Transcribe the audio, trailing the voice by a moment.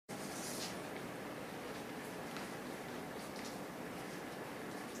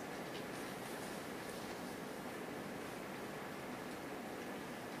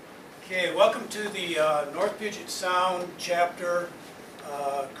Okay, welcome to the North Puget Sound Chapter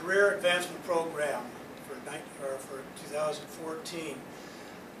Career Advancement Program for 2014.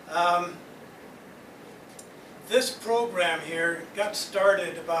 This program here got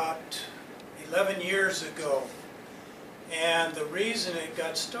started about 11 years ago, and the reason it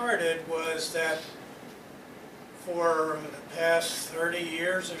got started was that for the past 30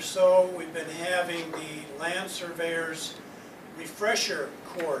 years or so we've been having the land surveyors refresher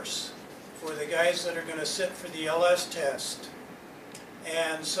course for the guys that are going to sit for the LS test.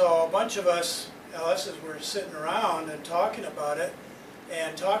 And so a bunch of us LSs were sitting around and talking about it,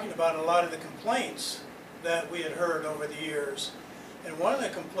 and talking about a lot of the complaints that we had heard over the years. And one of the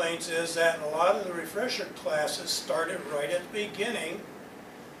complaints is that a lot of the refresher classes started right at the beginning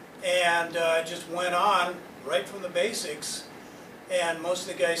and just went on right from the basics. And most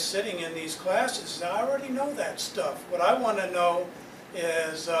of the guys sitting in these classes, I already know that stuff. What I want to know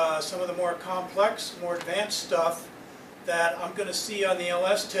is some of the more complex, more advanced stuff that I'm going to see on the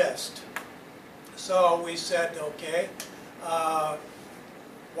LS test. So we said, okay,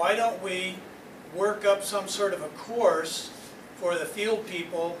 why don't we work up some sort of a course for the field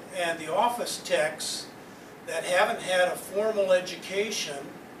people and the office techs that haven't had a formal education,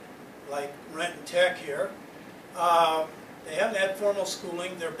 like Renton Tech here. They haven't had formal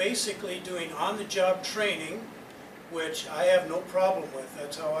schooling. They're basically doing on-the-job training, which I have no problem with.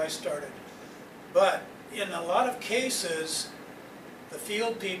 That's how I started. But in a lot of cases, the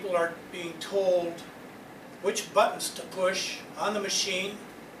field people are being told which buttons to push on the machine,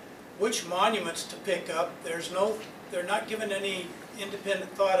 which monuments to pick up. They're not given any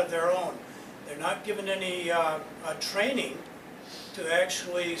independent thought of their own. They're not given any training to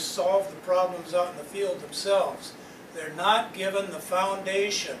actually solve the problems out in the field themselves. They're not given the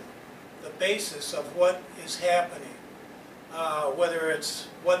foundation, the basis of what is happening, whether it's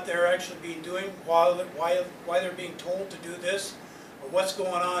what they're actually being doing, why they're being told to do this, or what's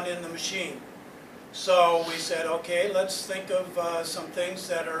going on in the machine. So we said, okay, let's think of some things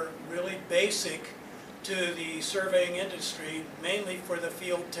that are really basic to the surveying industry, mainly for the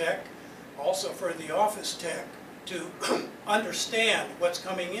field tech, also for the office tech, to understand what's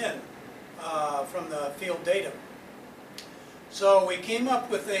coming in from the field data. So we came up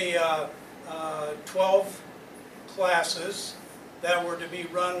with a 12 classes that were to be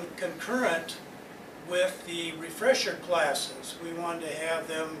run concurrent with the refresher classes. We wanted to have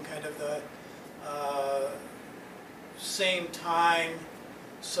them kind of the same time,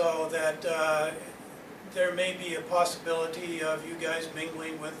 so that there may be a possibility of you guys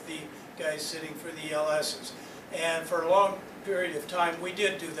mingling with the guys sitting for the LSs. And for a long period of time we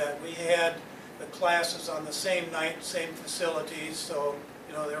did do that. We had the classes on the same night, same facilities, so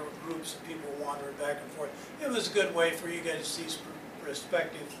there were groups of people wandering back and forth. It was a good way for you guys to see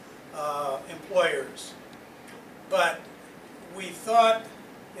prospective employers. But we thought,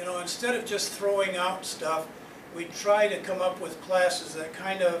 instead of just throwing out stuff, we'd try to come up with classes that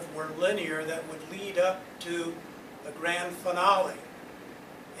kind of were linear, that would lead up to a grand finale.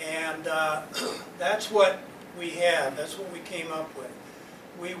 And that's what we had. That's what we came up with.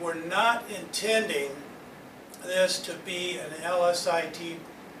 We were not intending this to be an LSIT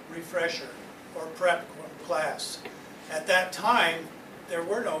refresher or prep class. At that time, there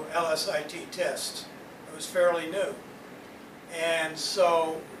were no LSIT tests. It was fairly new. And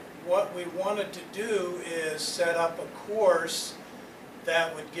so what we wanted to do is set up a course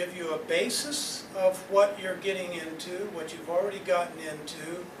that would give you a basis of what you're getting into, what you've already gotten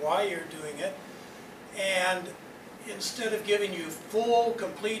into, why you're doing it, and instead of giving you full,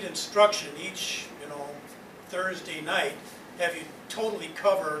 complete instruction each, Thursday night, have you totally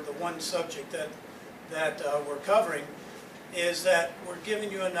cover the one subject that we're covering, is that we're giving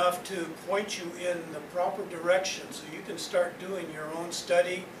you enough to point you in the proper direction so you can start doing your own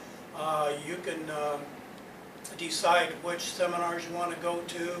study. You can decide which seminars you want to go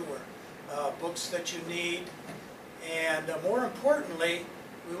to, or books that you need. And more importantly,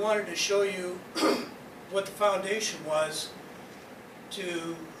 we wanted to show you what the foundation was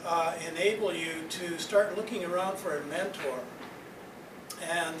to enable you to start looking around for a mentor.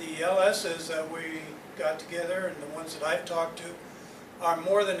 And the LSs that we got together, and the ones that I've talked to, are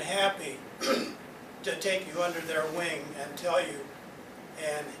more than happy to take you under their wing and tell you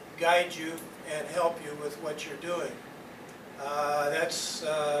and guide you and help you with what you're doing. That's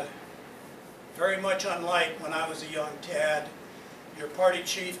very much unlike when I was a young tad. Your party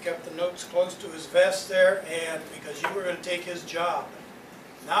chief kept the notes close to his vest there, and because you were going to take his job.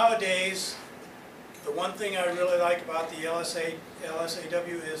 Nowadays, the one thing I really like about the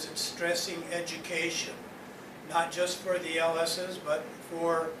LSAW is it's stressing education, not just for the LSs, but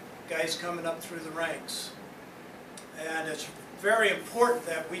for guys coming up through the ranks. And it's very important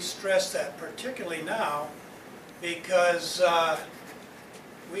that we stress that, particularly now, because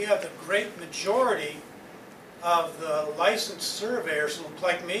we have the great majority of the licensed surveyors who look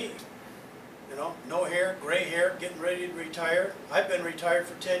like me. You know, no hair, gray hair, getting ready to retire. I've been retired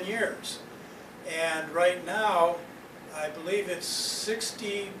for 10 years. And right now, I believe it's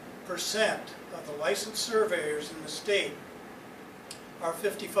 60% of the licensed surveyors in the state are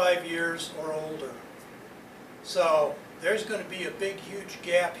 55 years or older. So there's going to be a big, huge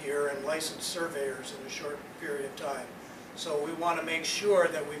gap here in licensed surveyors in a short period of time. So we want to make sure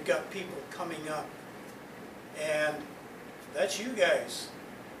that we've got people coming up. And that's you guys.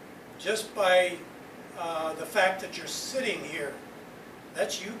 Just by the fact that you're sitting here,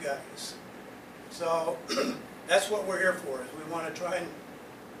 that's you guys. So that's what we're here for, is we want to try and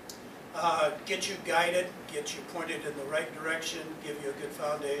get you guided, get you pointed in the right direction, give you a good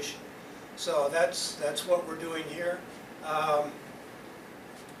foundation. So that's what we're doing here.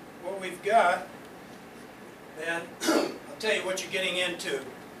 What we've got, then, I'll tell you what you're getting into.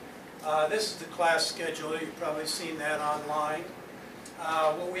 This is the class schedule. You've probably seen that online.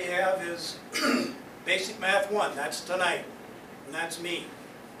 What we have is Basic Math 1. That's tonight, and that's me.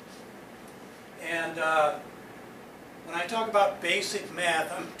 And when I talk about basic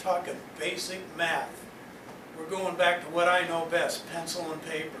math, I'm talking basic math. We're going back to what I know best, pencil and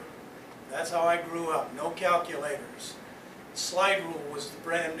paper. That's how I grew up, no calculators. Slide rule was the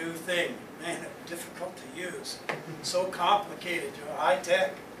brand new thing. Man, it was difficult to use. So complicated, high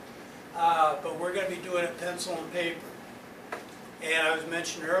tech. But we're going to be doing it pencil and paper. And I was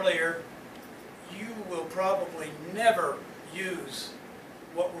mentioned earlier, you will probably never use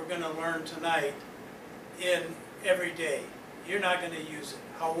what we're going to learn tonight in every day. You're not going to use it.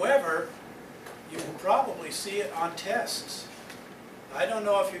 However, you will probably see it on tests. I don't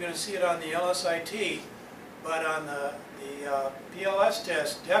know if you're going to see it on the LSIT, but on the PLS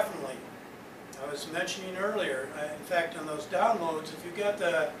test, definitely. I was mentioning earlier, in fact, on those downloads, if you got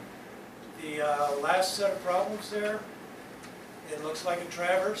the last set of problems there, it looks like a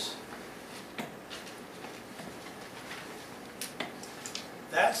traverse.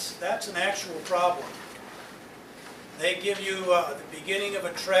 That's an actual problem. They give you the beginning of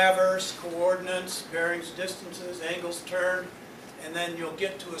a traverse, coordinates, bearings, distances, angles turned, and then you'll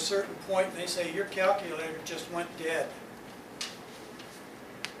get to a certain point and they say your calculator just went dead.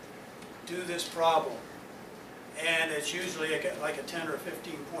 Do this problem. And it's usually like a 10 or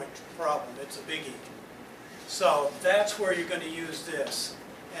 15 point problem. It's a biggie. So that's where you're going to use this.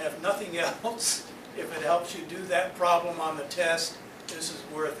 And if nothing else, if it helps you do that problem on the test, this is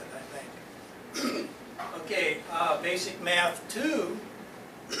worth it, I think. Okay, Basic Math 2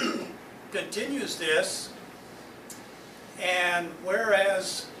 continues this. And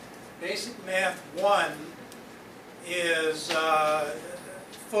whereas Basic Math 1 is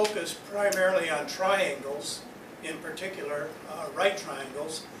focused primarily on triangles, in particular right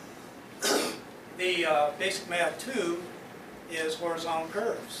triangles, the Basic Math 2 is horizontal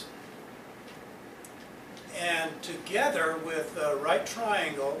curves. And together with the right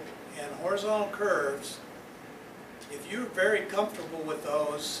triangle and horizontal curves, if you're very comfortable with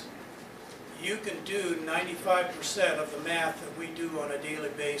those, you can do 95% of the math that we do on a daily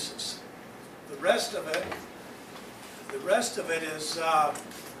basis. The rest of it is,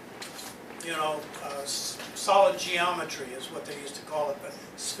 you know, solid geometry is what they used to call it, but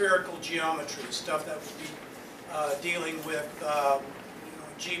spherical geometry, stuff that would be dealing with you know,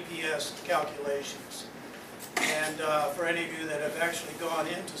 GPS calculations. And for any of you that have actually gone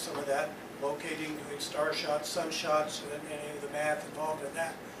into some of that, locating, doing star shots, sun shots, and any of the math involved in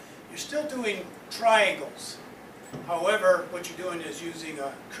that, you're still doing triangles. However, what you're doing is using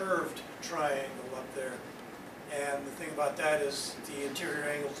a curved triangle up there. And the thing about that is the interior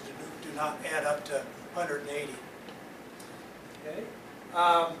angles do not add up to 180. Okay.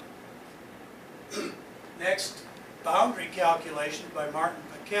 Next, boundary calculation by Martin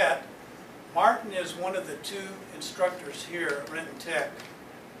Paquette. Martin is one of the two instructors here at Renton Tech.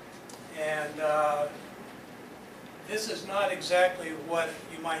 And this is not exactly what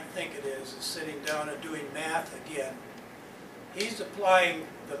you might think it is sitting down and doing math again. He's applying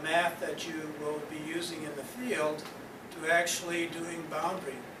the math that you will be using in the field to actually doing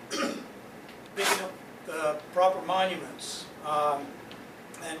boundary, picking up the proper monuments,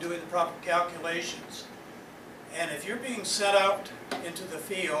 and doing the proper calculations. And if you're being sent out into the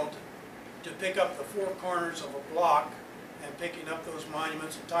field to pick up the four corners of a block and picking up those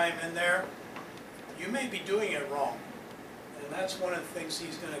monuments and tie them in there, you may be doing it wrong. And that's one of the things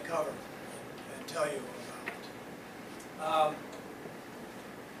he's going to cover and tell you about.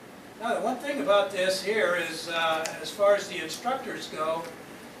 Now, the one thing about this here is, as far as the instructors go,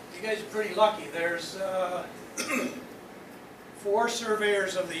 you guys are pretty lucky. There's 4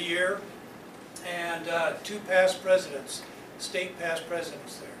 surveyors of the year and 2 past presidents, state past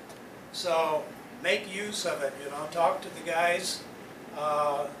presidents there. So make use of it, you know, talk to the guys.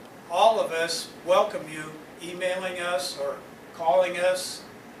 All of us welcome you emailing us or calling us,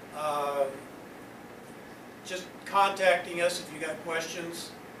 just contacting us if you got questions,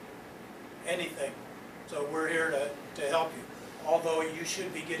 anything. So we're here to help you. Although you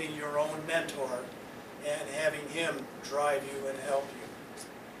should be getting your own mentor and having him drive you and help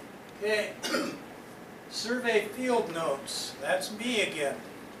you. Okay, survey field notes. That's me again.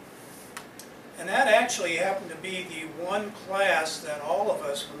 And that actually happened to be the one class that all of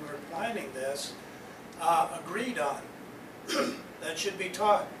us, when we were planning this, agreed on. That should be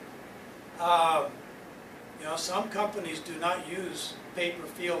taught. You know, some companies do not use paper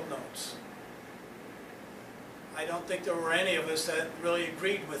field notes. I don't think there were any of us that really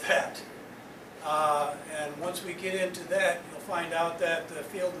agreed with that. And once we get into that, you'll find out that the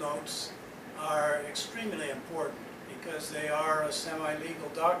field notes are extremely important because they are a semi-legal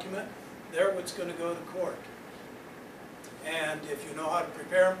document. They're what's going to go to court. And if you know how to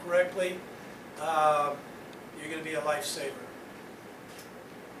prepare them correctly, you're going to be a lifesaver.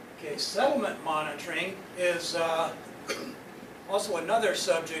 Okay, settlement monitoring is also another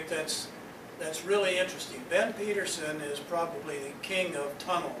subject that's really interesting. Ben Peterson is probably the king of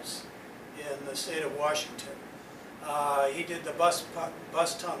tunnels in the state of Washington. He did the bus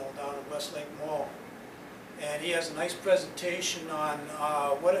tunnel down at Westlake Mall. And he has a nice presentation on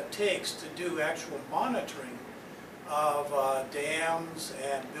what it takes to do actual monitoring of dams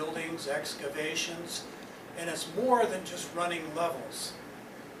and buildings, excavations. And it's more than just running levels.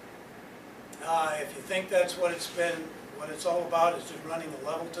 If you think that's what it's all about is just running a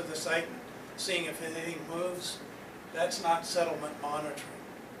level to the site and seeing if anything moves, that's not settlement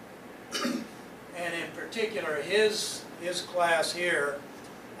monitoring. And in particular, his class here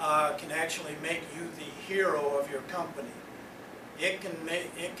can actually make you the hero of your company. It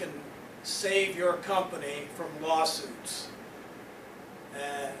can save your company from lawsuits,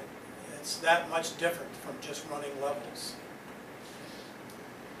 and it's that much different from just running levels.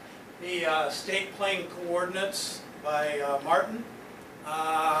 The state plane coordinates by Martin.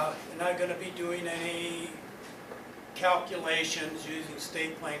 You're not going to be doing any calculations using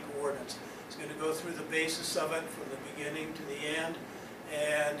state plane coordinates. It's going to go through the basis of it from the beginning to the end,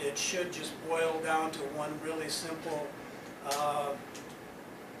 and it should just boil down to one really simple,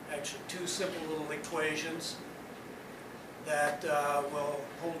 actually 2 simple little equations that will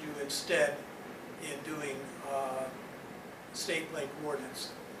hold you instead in doing state plane coordinates.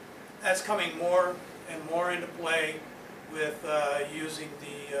 That's coming more and more into play with using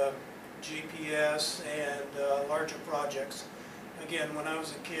the GPS and larger projects. Again, when I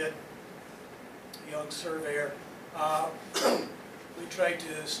was a kid, young surveyor, we tried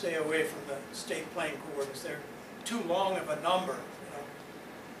to stay away from the state plane coordinates. They're too long of a number. You know.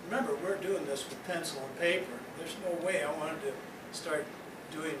 Remember, we're doing this with pencil and paper. There's no way I wanted to start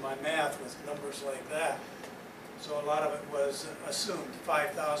doing my math with numbers like that. So a lot of it was assumed,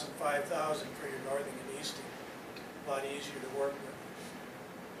 5,000, 5,000 for your northing and easting. A lot easier to work with.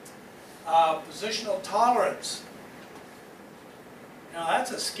 Positional tolerance. Now that's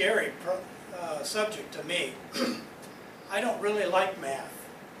a scary subject to me. I don't really like math.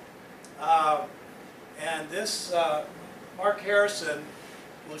 And this, Mark Harrison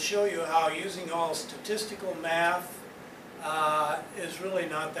will show you how using all statistical math is really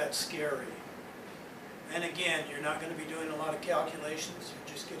not that scary. And again, you're not going to be doing a lot of calculations.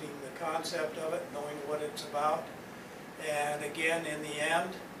 You're just getting the concept of it, knowing what it's about. And again, in the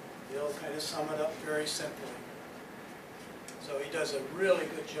end, he'll kind of sum it up very simply. So he does a really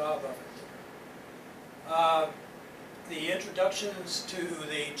good job of it. The introductions to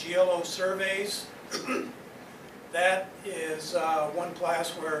the GLO surveys, that is one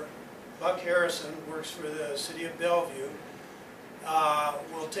class where Buck Harrison works for the city of Bellevue.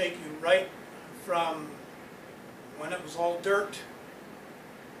 Will take you right from when it was all dirt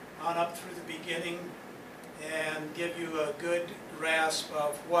on up through the beginning and give you a good grasp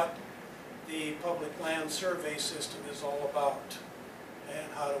of what the public land survey system is all about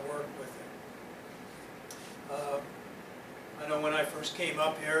and how to work with it. I know when I first came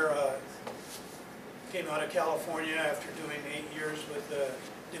up here, came out of California after doing 8 years with the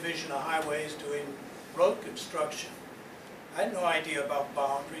Division of Highways doing road construction. I had no idea about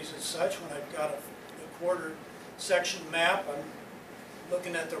boundaries and such. When I've got a quarter section map, I'm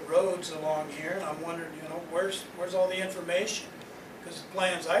looking at the roads along here and I'm wondering, you know, where's all the information? because the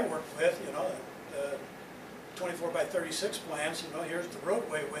plans I work with, you know, the 24 by 36 plans, you know, here's the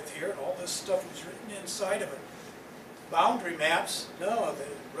roadway width here, and all this stuff was written inside of it. Boundary maps, no, the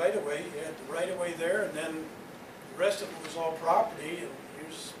right-of-way, you had the right-of-way there, and then the rest of it was all property, and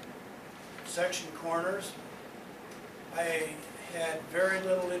here's section corners. I had very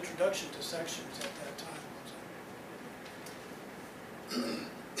little introduction to sections at that time.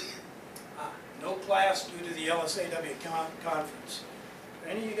 No class due to the LSAW conference. Are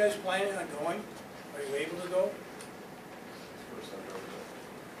any of you guys planning on going? Are you able to go? First I've ever done.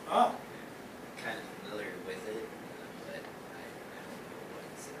 Ah, Kind of familiar with it, but I don't know what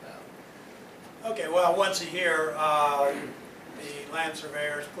it's about. okay, well, once a year, the land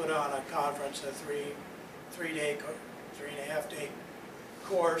surveyors put on a conference, a three-day, 3.5-day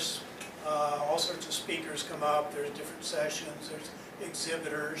course. All sorts of speakers come up, there's different sessions, there's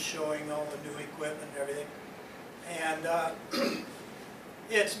exhibitors showing all the new equipment and everything. And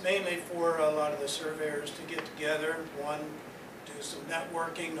it's mainly for a lot of the surveyors to get together, one, do some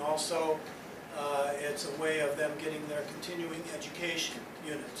networking, also it's a way of them getting their continuing education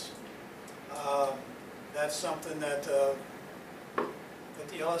units. That's something that the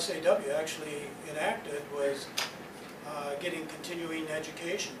LSAW actually enacted, was getting continuing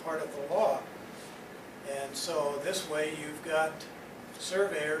education part of the law. And so this way you've got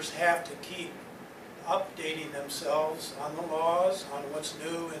surveyors have to keep updating themselves on the laws, on what's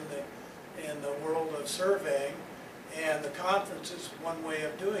new in the world of surveying, and the conference is one way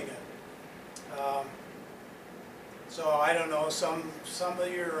of doing it. So I don't know, some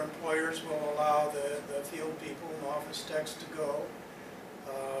of your employers will allow the field people and office techs to go.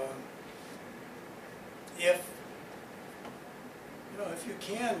 If you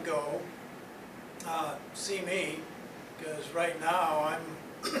can go, see me, because right now I'm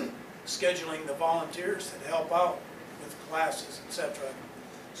scheduling the volunteers that help out with classes, etc.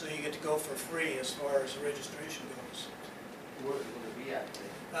 So you get to go for free as far as registration goes. Where will it be at?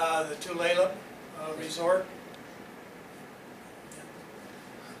 The Tulalip Resort.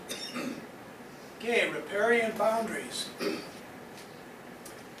 Okay, riparian boundaries.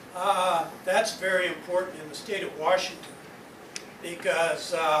 That's very important in the state of Washington,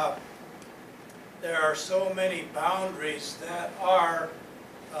 because there are so many boundaries that are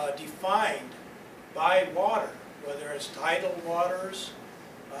defined by water, whether it's tidal waters,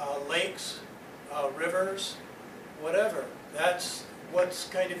 lakes, rivers, whatever. That's what's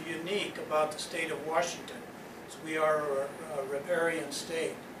kind of unique about the state of Washington. So we are a riparian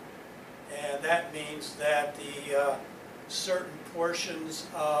state, and that means that the certain portions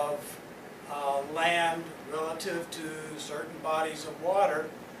of land relative to certain bodies of water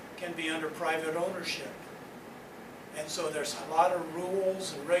can be under private ownership. And so there's a lot of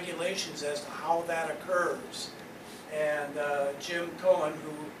rules and regulations as to how that occurs. And Jim Cohen,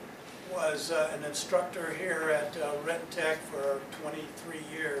 who was an instructor here at Renton Tech for 23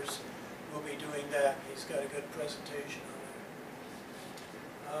 years, will be doing that. He's got a good presentation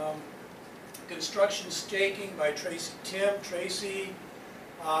on that. Construction staking by Tracy Tim. Tracy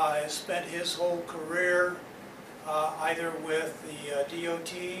has spent his whole career either with the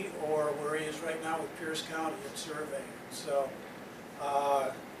DOT or where he is right now with Pierce County in surveying. So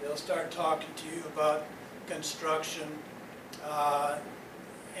they'll start talking to you about construction,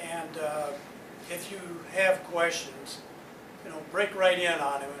 and if you have questions, break right in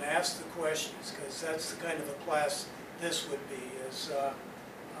on him and ask the questions, because that's the kind of a class this would be. Is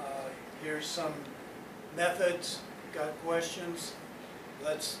here's some methods, got questions,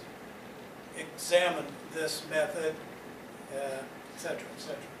 let's examine this method, etc.,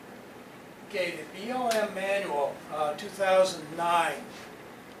 etc. Okay, the BLM manual, 2009.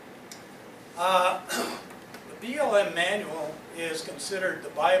 The BLM manual is considered the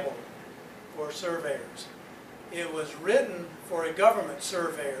Bible for surveyors. It was written for government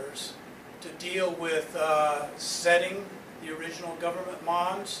surveyors to deal with setting the original government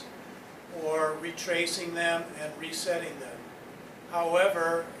bonds or retracing them and resetting them.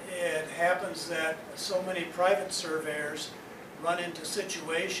 However, it happens that so many private surveyors run into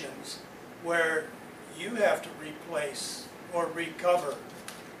situations where you have to replace or recover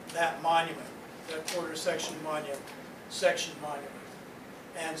that monument, that quarter section monument,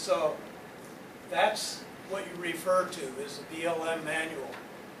 And so that's what you refer to as the BLM manual.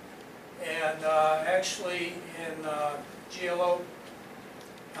 And actually in GLO,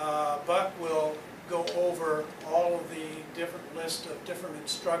 Buck will go over all of the different list of different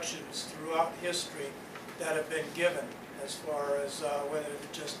instructions throughout history that have been given, as far as whether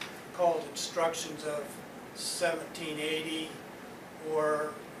they're just called instructions of 1780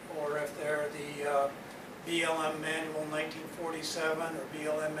 or if they're the BLM Manual 1947 or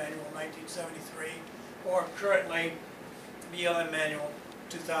BLM Manual 1973, or currently BLM Manual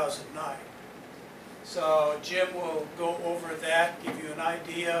 2009. So Jim will go over that, give you an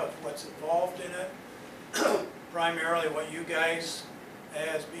idea of what's involved in it, primarily what you guys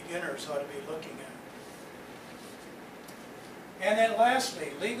as beginners ought to be looking at. And then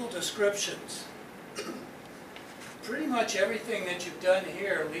lastly, legal descriptions. Pretty much everything that you've done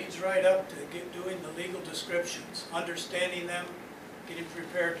here leads right up to doing the legal descriptions, understanding them, getting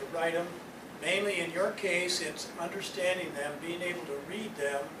prepared to write them. Mainly in your case, it's understanding them, being able to read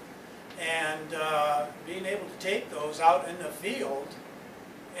them, and being able to take those out in the field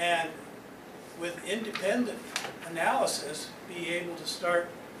and with independent analysis be able to start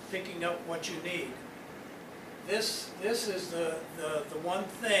picking up what you need. This is the one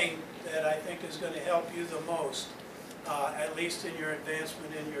thing that I think is going to help you the most, at least in your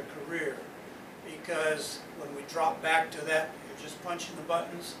advancement in your career. Because when we drop back to that, you're just punching the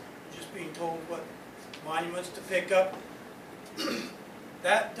buttons, you're just being told what monuments to pick up,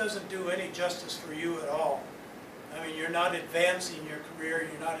 that doesn't do any justice for you at all. I mean, you're not advancing your career,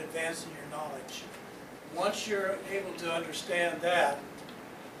 you're not advancing your knowledge. Once you're able to understand that,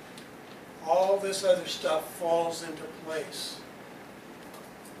 all this other stuff falls into place.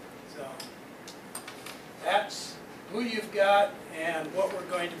 So, that's who you've got and what we're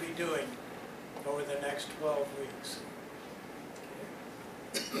going to be doing over the next 12 weeks.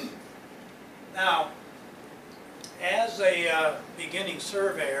 Okay. Now, as a beginning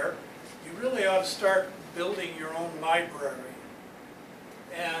surveyor, you really ought to start building your own library.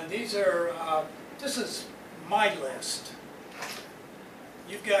 And these are, this is my list.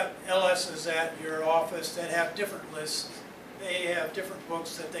 You've got LSs at your office that have different lists. They have different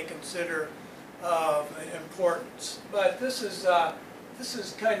books that they consider of importance. But this is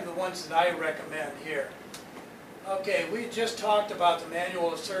kind of the ones that I recommend here. Okay, we just talked about the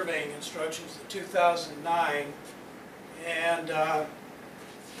Manual of Surveying Instructions, the 2009, and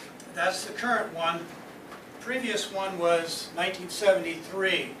that's the current one. The previous one was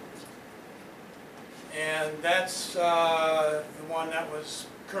 1973, and that's the one that was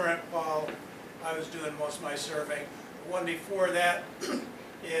current while I was doing most of my surveying. The one before that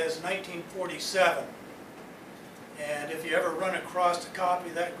is 1947, and if you ever run across a copy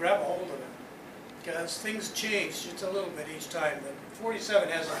of that, grab a hold of it, because things change just a little bit each time. The 47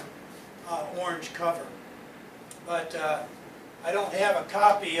 has an orange cover, but I don't have a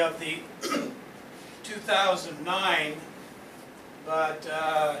copy of the 2009, but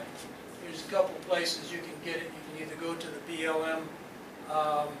there's a couple of places you can get it. You can either go to the BLM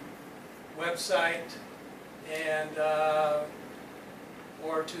website and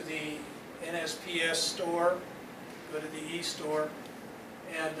or to the NSPS store, go to the e-store,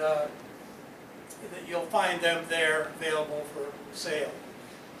 and you'll find them there available for sale.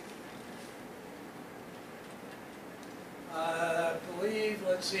 I believe,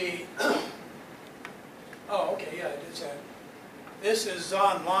 let's see, oh, okay, yeah, I did say it. This is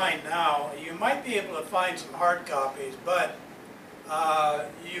online now. You might be able to find some hard copies, but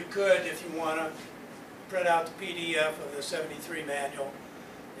you could, if you want to, print out the PDF of the 73 manual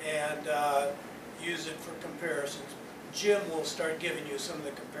and use it for comparisons. Jim will start giving you some of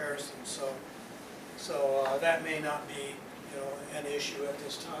the comparisons, so that may not be, an issue at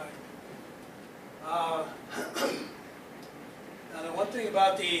this time. Now, the one thing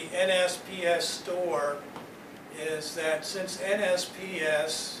about the NSPS store is that since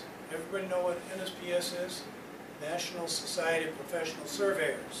NSPS, everybody know what NSPS is? National Society of Professional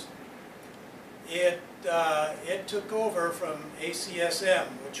Surveyors. It took over from ACSM,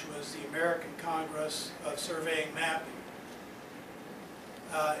 which was the American Congress of Surveying Mapping.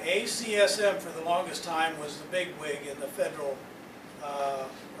 ACSM for the longest time was the bigwig in the federal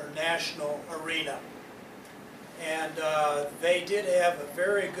or national arena. And they did have a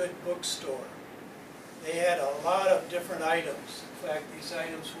very good bookstore. They had a lot of different items. In fact, these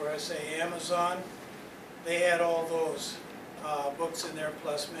items where I say Amazon, they had all those books in there,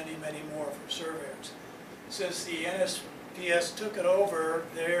 plus many, many more for surveyors. Since the NSPS took it over,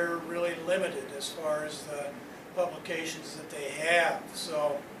 they're really limited as far as the publications that they have.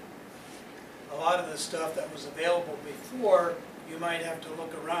 So a lot of the stuff that was available before, you might have to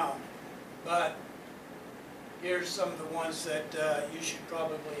look around. But here's some of the ones that you should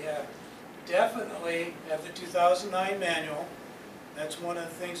probably have. Definitely have the 2009 manual. That's one of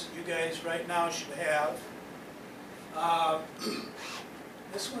the things that you guys right now should have.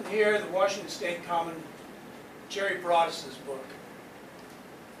 This one here, the Washington State Common, Jerry Broadus' book.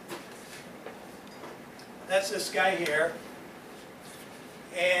 That's this guy here.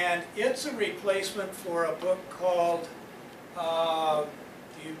 And it's a replacement for a book called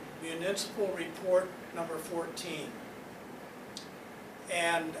Municipal Report number 14.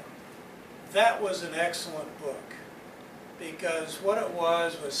 And that was an excellent book, because what it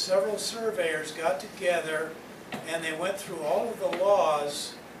was several surveyors got together and they went through all of the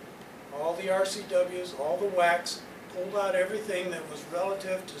laws, all the RCWs, all the WACs, pulled out everything that was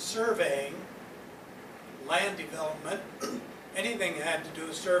relative to surveying, land development, anything that had to do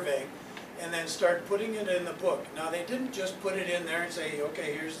with surveying, and then started putting it in the book. Now, they didn't just put it in there and say,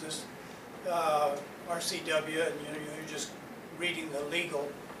 okay, here's this RCW, and you're just reading the legal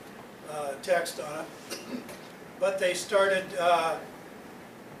text on it. But they started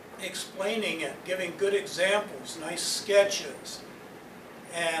explaining it, giving good examples, nice sketches.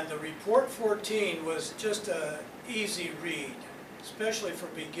 And the Report 14 was just an easy read, especially for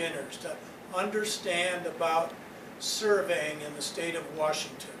beginners, to understand about surveying in the state of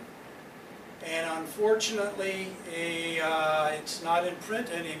Washington. And unfortunately, it's not in print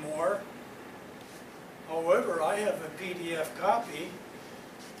anymore. However, I have a PDF copy.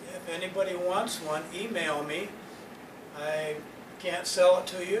 If anybody wants one, email me. I can't sell it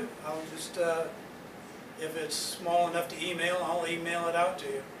to you. I'll just, if it's small enough to email, I'll email it out to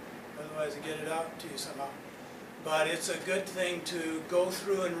you. Otherwise, I get it out to you somehow. But it's a good thing to go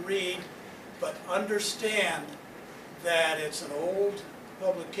through and read, but understand that it's an old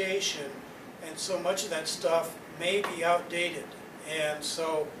publication, and so much of that stuff may be outdated. And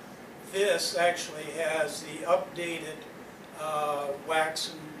so this actually has the updated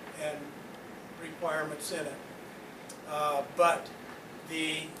WACs and requirements in it. But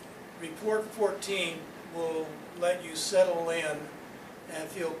the Report 14 will let you settle in and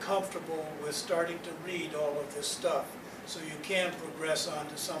feel comfortable with starting to read all of this stuff, so you can progress on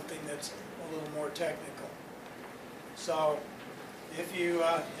to something that's a little more technical. So if you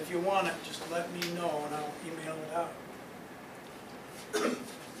want it, just let me know and I'll email it out.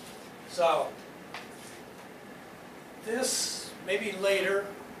 So this, maybe later,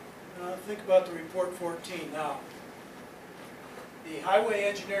 think about the Report 14 now. The Highway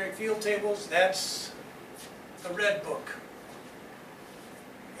Engineering Field Tables, that's the red book.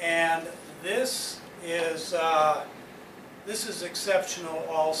 And this is exceptional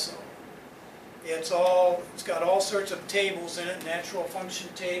also. It's got all sorts of tables in it, natural function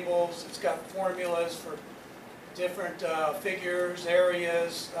tables. It's got formulas for different figures,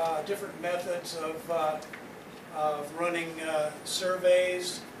 areas, different methods of running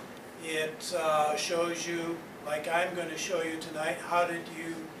surveys. It shows you, like I'm going to show you tonight, how to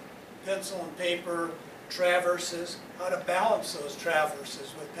do pencil and paper traverses, how to balance those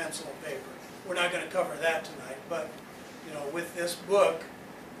traverses with pencil and paper. We're not going to cover that tonight, but with this book,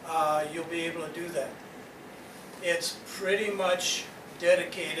 you'll be able to do that. It's pretty much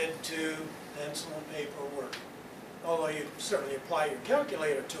dedicated to pencil and paper work, although you certainly apply your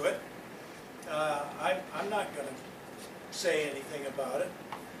calculator to it. I'm not going to say anything about it.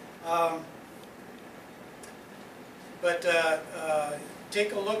 But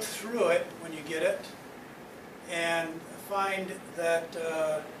take a look through it when you get it and find that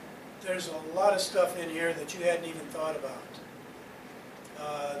there's a lot of stuff in here that you hadn't even thought about.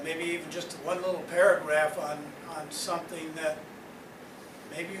 Maybe even just one little paragraph on something that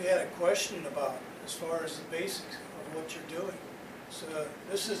maybe you had a question about as far as the basics of what you're doing. So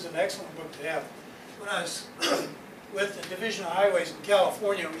this is an excellent book to have. When I was with the Division of Highways in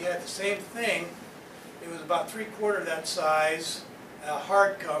California, we had the same thing. It was about 3/4 that size, a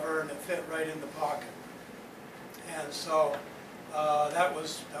hardcover, and it fit right in the pocket. And so that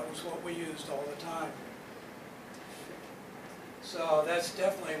was what we used all the time. So that's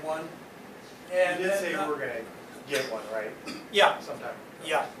definitely one. And you did say we're going to get one, right? Yeah. Sometime.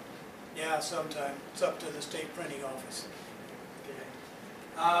 Yeah. Yeah, sometime. It's up to the state printing office.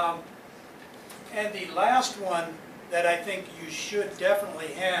 Okay. And the last one that I think you should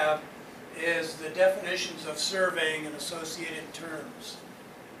definitely have is the definitions of surveying and associated terms.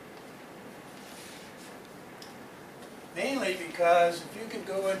 Mainly because if you can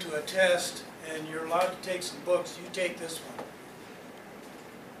go into a test and you're allowed to take some books, you take this one.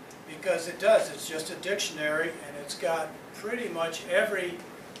 Because it does, it's just a dictionary, and it's got pretty much every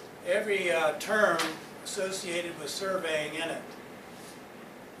term associated with surveying in it.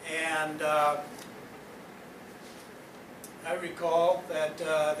 And I recall that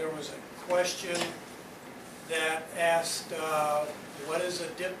there was a question that asked, what is a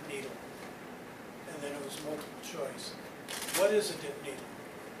dip needle? And then it was multiple choice. What is a dip needle?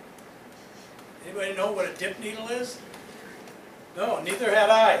 Anybody know what a dip needle is? No, neither had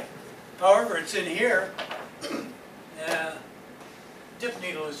I. However, it's in here. dip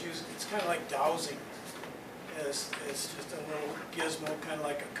needle is used, it's kind of like dowsing. It's just a little gizmo, kind of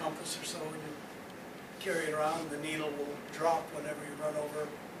like a compass or so. When you carry it around, the needle will drop whenever you run over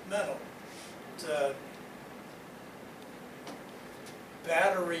metal. It's a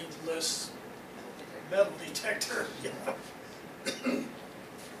batteryless metal detector. Yeah.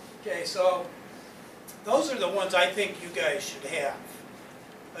 Okay, so those are the ones I think you guys should have.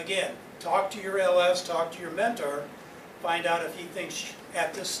 Again, talk to your LS, talk to your mentor, find out if he thinks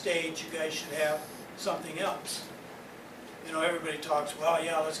at this stage you guys should have something else. You know, everybody talks, well,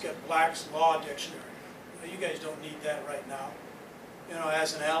 yeah, let's get Black's Law Dictionary. Well, you guys don't need that right now. You know,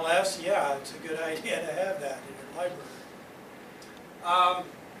 as an LS, yeah, it's a good idea to have that in your library.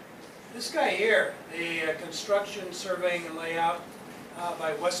 This guy here, the Construction Surveying and Layout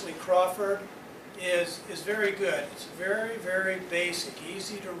by Wesley Crawford, is very good. It's very, very basic,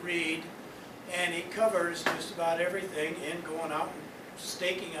 easy to read, and he covers just about everything in going out and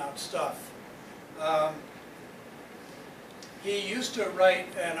staking out stuff. He used to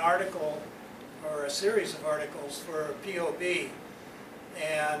write an article, or a series of articles for POB,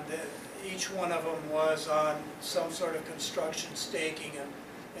 and each one of them was on some sort of construction staking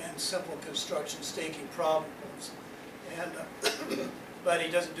and simple construction staking problems. And but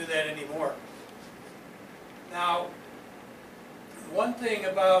he doesn't do that anymore. Now, one thing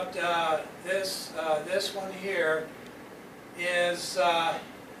about this one here is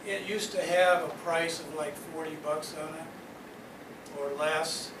it used to have a price of like 40 bucks on it or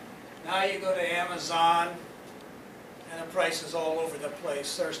less. Now you go to Amazon and the price is all over the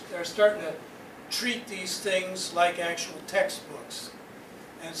place. They're starting to treat these things like actual textbooks.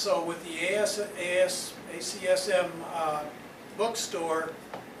 And so with the ACSM bookstore,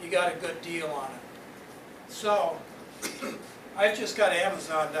 you got a good deal on it. So I've just got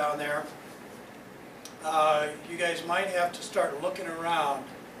Amazon down there. You guys might have to start looking around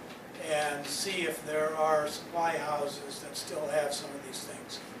and see if there are supply houses that still have some of these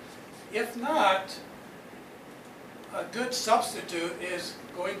things. If not, a good substitute is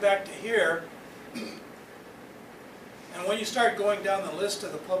going back to here, and when you start going down the list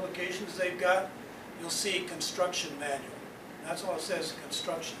of the publications they've got, you'll see construction manual. That's all it says,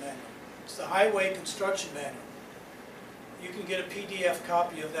 construction manual. It's the highway construction manual. You can get a PDF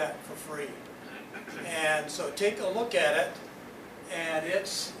copy of that for free. And so take a look at it, and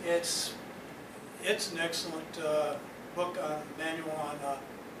it's an excellent book on manual on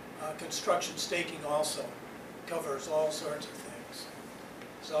construction staking also. Covers all sorts of things.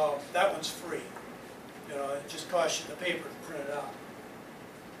 So that one's free. You know, it just costs you the paper to print it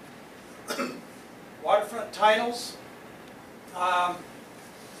out. Waterfront titles. Yeah,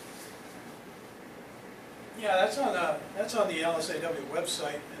 that's on the LSAW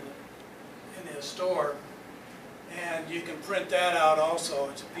website in the store, and you can print that out also.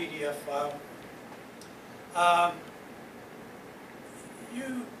 It's a PDF file.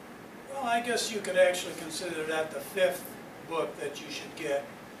 Well, I guess you could actually consider that the 5th book that you should get.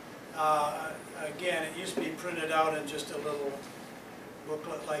 Again, it used to be printed out in just a little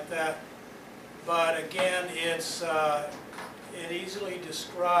booklet like that, but again, it easily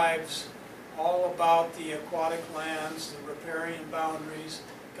describes all about the aquatic lands, the riparian boundaries.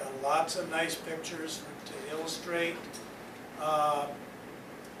 Got lots of nice pictures to illustrate,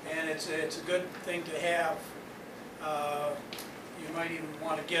 and it's a good thing to have. You might even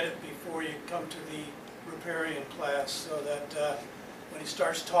want to get it before you come to the riparian class, so that when he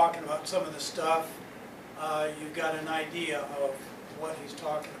starts talking about some of the stuff, you've got an idea of what he's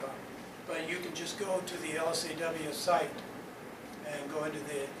talking about. But you can just go to the LSAW site and go into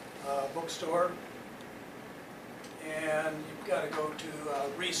the bookstore, and you've got to go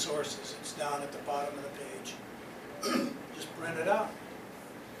to resources. It's down at the bottom of the page. Just print it out.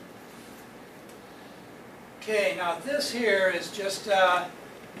 Okay, now this here is just,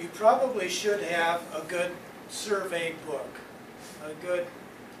 you probably should have a good survey book, a good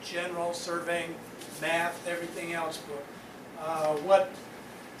general surveying, math, everything else book.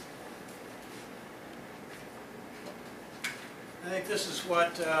 I think this is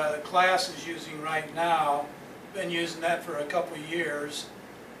what the class is using right now. Been using that for a couple of years.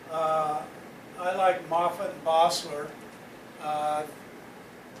 I like Moffat and Bossler.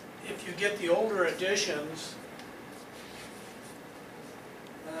 If you get the older editions,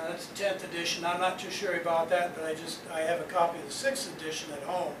 that's the 10th edition. I'm not too sure about that, but I have a copy of the 6th edition at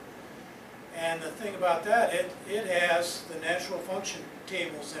home. And the thing about that, it has the natural function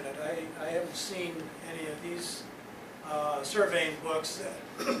tables in it. I haven't seen any of these surveying books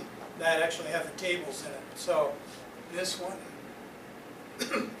that actually have the tables in it. So this one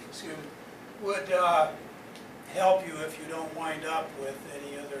excuse me, would help you if you don't wind up with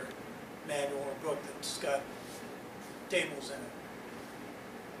any other manual or book that's got tables in it.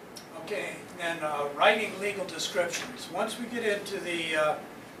 Okay, then writing legal descriptions. Once we get into the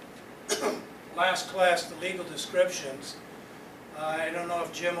last class, the legal descriptions, I don't know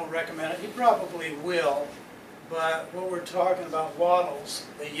if Jim will recommend it. He probably will, but what we're talking about, Waddles,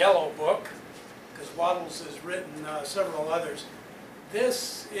 the yellow book, because Waddles has written several others.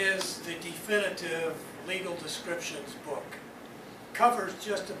 This is the definitive legal descriptions book. Covers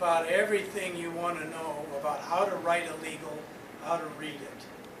just about everything you want to know about how to write a legal, how to read it.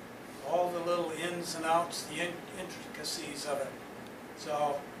 All the little ins and outs, the intricacies of it.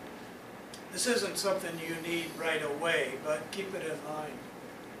 So this isn't something you need right away, but keep it in mind.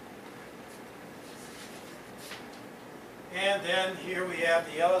 And then here we have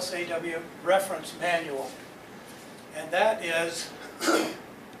the LSAW reference manual. And that is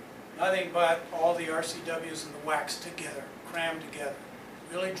nothing but all the RCWs and the WACs together, crammed together.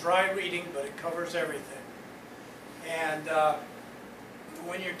 Really dry reading, but it covers everything. And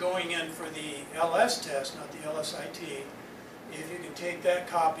when you're going in for the LS test, not the LSIT, if you can take that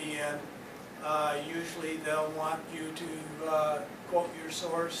copy in, usually they'll want you to quote your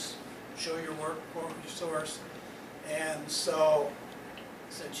source, show your work, quote your source. And so,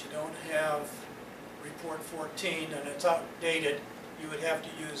 since you don't have Report 14 and it's outdated, you would have to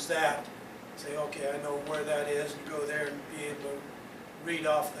use that. Say, okay, I know where that is, and go there and be able to read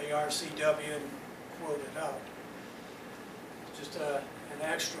off the RCW and quote it out. Just an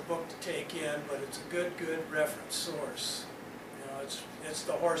extra book to take in, but it's a good reference source. You know, it's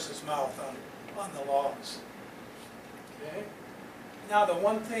the horse's mouth on the laws. Okay. Now, the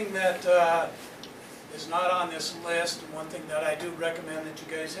one thing that is not on this list, and one thing that I do recommend that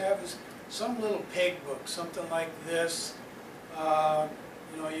you guys have is some little peg book, something like this.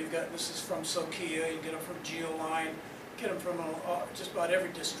 You know, you've got, this is from Sokia, you get them from Geoline, get them from just about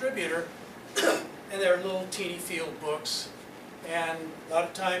every distributor, and they're little teeny field books. And a lot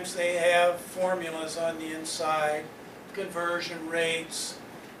of times they have formulas on the inside, conversion rates,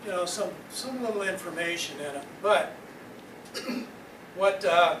 you know, some little information in it. But what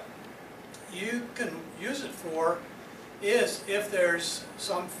you can use it for is if there's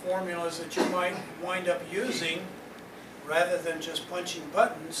some formulas that you might wind up using, rather than just punching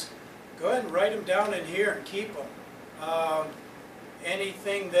buttons, go ahead and write them down in here and keep them.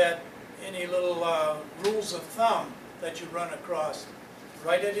 Anything that, any little rules of thumb that you run across,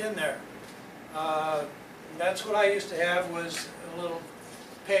 write it in there. That's what I used to have, was a little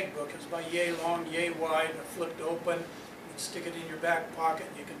peg book. It was about yay long, yay wide, flipped open. You'd stick it in your back pocket,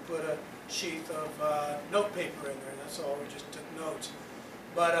 and you can put a sheath of note paper in there. That's all, we just took notes.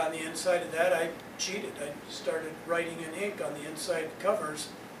 But on the inside of that, I cheated. I started writing in ink on the inside covers,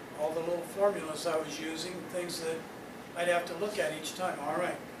 all the little formulas I was using, things that I'd have to look at each time. All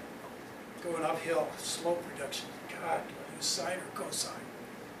right, going uphill, slope reduction. God, do I use sine or cosine?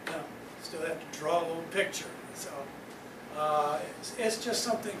 No, still have to draw a little picture. So it's just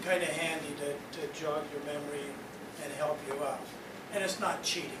something kind of handy to jog your memory and help you out. And it's not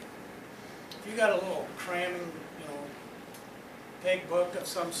cheating. If you got a little cramming, you know, peg book of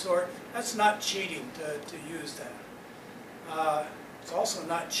some sort, that's not cheating to use that. It's also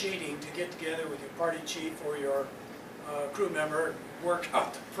not cheating to get together with your party chief or your crew member and work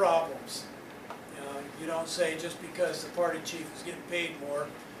out the problems. You don't say just because the party chief is getting paid more,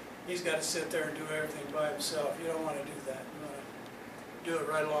 he's got to sit there and do everything by himself. You don't want to do that. You want to do it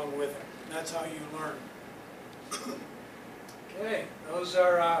right along with him. That's how you learn. Okay, those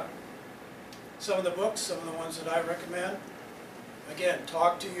are some of the books, some of the ones that I recommend. Again,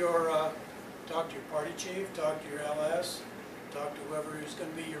 talk to your party chief, talk to your LS, talk to whoever is going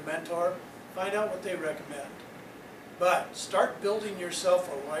to be your mentor. Find out what they recommend. But start building yourself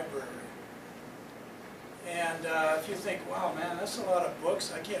a library. And if you think, wow, man, that's a lot of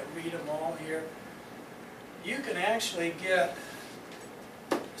books, I can't read them all here. You can actually get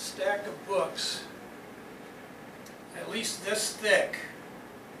a stack of books at least this thick.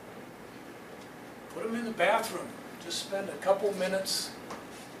 Put them in the bathroom. Just spend a couple minutes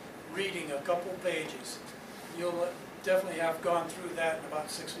reading a couple pages. You'll definitely have gone through that in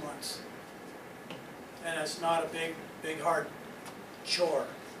about 6 months. And it's not a big hard chore.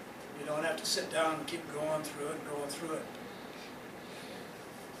 You don't have to sit down and keep going through it and going through it.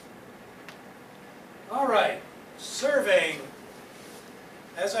 All right, surveying.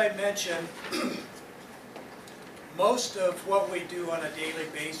 As I mentioned, most of what we do on a daily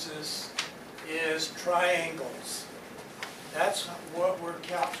basis is triangles. That's what we're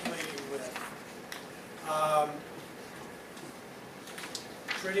calculating with.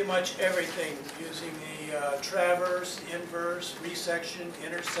 pretty much everything using the traverse, inverse, resection,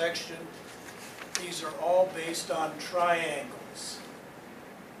 intersection. These are all based on triangles.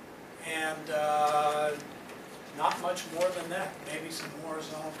 And not much more than that, maybe some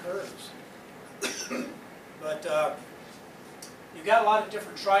horizontal curves. But you've got a lot of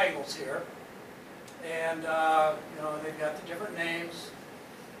different triangles here. And you know, they've got the different names,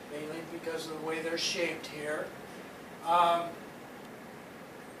 mainly because of the way they're shaped here.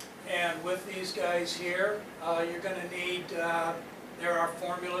 And with these guys here, you're going to need, there are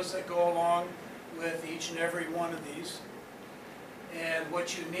formulas that go along with each and every one of these. And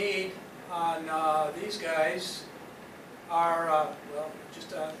what you need on these guys are, well,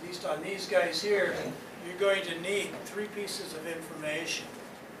 just at least on these guys here, you're going to need 3 pieces of information.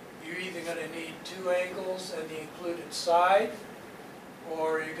 You're either going to need 2 angles and the included side,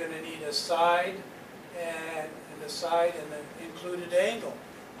 or you're going to need a side and a side and the included angle.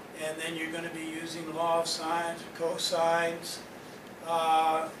 And then you're going to be using law of sines, cosines.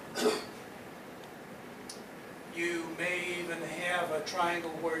 You may even have a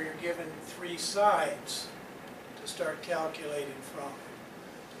triangle where you're given 3 sides to start calculating from.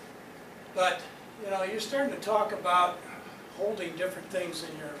 But you know, you're starting to talk about holding different things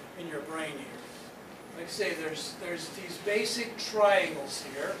in your brain here. Like I say, there's these basic triangles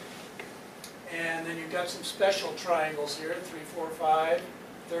here, and then you've got some special triangles here, 3, 4, 5,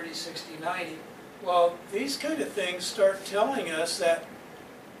 30, 60, 90. Well, these kind of things start telling us that,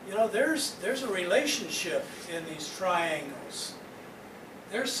 you know, there's a relationship in these triangles.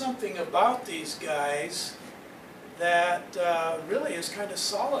 There's something about these guys that really is kind of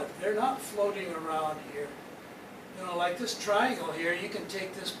solid. They're not floating around here. You know, like this triangle here, you can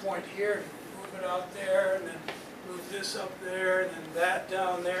take this point here and move it out there, and then move this up there, and then that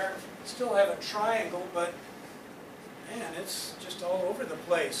down there. Still have a triangle, but man, it's just all over the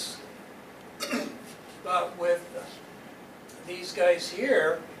place. But with these guys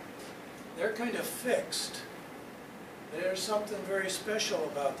here, they're kind of fixed. There's something very special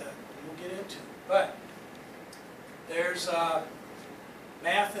about that we'll get into. But there's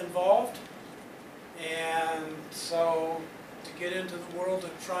math involved, and so to get into the world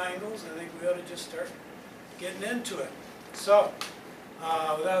of triangles, I think we ought to just start getting into it. So,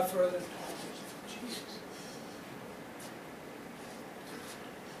 without further ado, Jesus.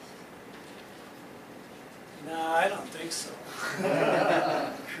 No, I don't think so.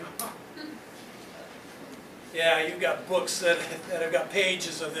 Yeah, you've got books that have got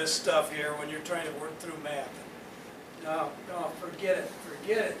pages of this stuff here when you're trying to work through math. No, forget it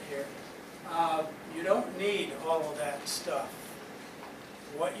here. You don't need all of that stuff.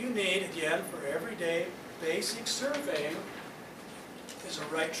 What you need, again, for everyday basic surveying is a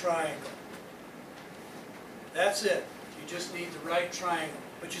right triangle. That's it. You just need the right triangle.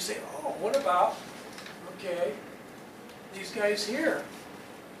 But you say, oh, what about, okay, these guys here?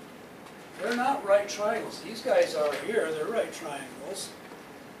 They're not right triangles. These guys are here, they're right triangles.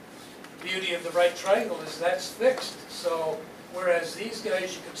 The beauty of the right triangle is that's fixed. So, whereas these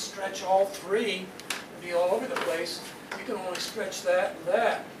guys, you can stretch all 3 and be all over the place, you can only stretch that and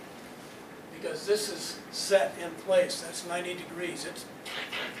that. Because this is set in place. That's 90 degrees.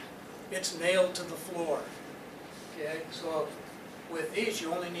 It's nailed to the floor. Okay, so with these,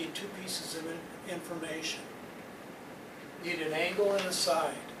 you only need 2 pieces of information. You need an angle and a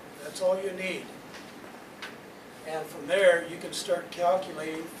side. That's all you need. And from there, you can start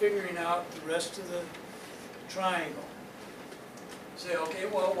calculating, figuring out the rest of the triangle. Say, okay,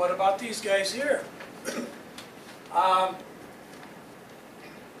 well, what about these guys here? Like I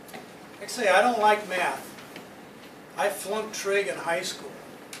say, I don't like math. I flunked trig in high school.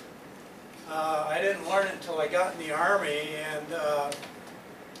 I didn't learn it until I got in the Army, and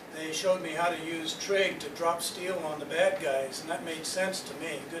they showed me how to use trig to drop steel on the bad guys, and that made sense to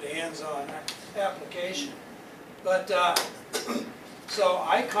me. Good hands-on application. But so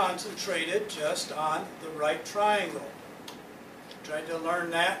I concentrated just on the right triangle. Tried to learn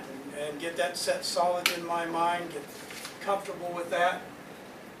that and get that set solid in my mind, get comfortable with that.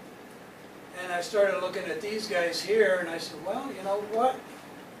 And I started looking at these guys here, and I said, well, you know what?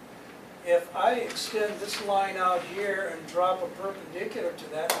 If I extend this line out here and drop a perpendicular to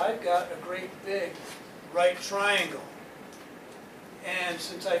that, I've got a great big right triangle. And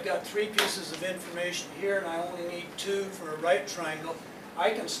since I've got 3 pieces of information here and I only need 2 for a right triangle, I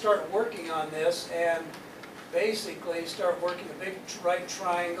can start working on this and basically start working a big right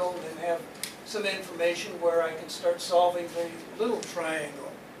triangle and then have some information where I can start solving the little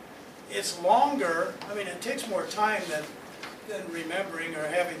triangle. It's longer, I mean it takes more time than remembering or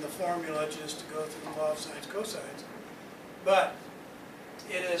having the formula just to go through the law of sines, cosines. But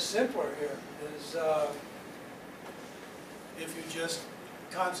it is simpler here. Is if you just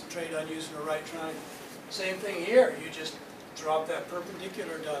concentrate on using the right triangle. Same thing here. You just drop that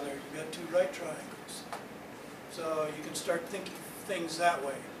perpendicular down there. You've got two right triangles. So you can start thinking things that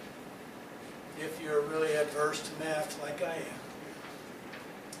way if you're really adverse to math like I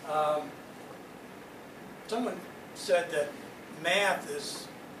am. Someone said that math is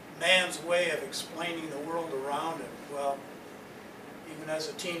man's way of explaining the world around it. Well, even as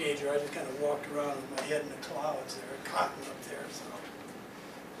a teenager, I just kind of walked around with my head in the clouds there, cotton up there. So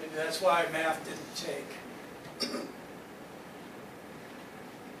maybe that's why math didn't take.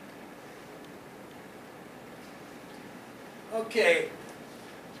 Okay,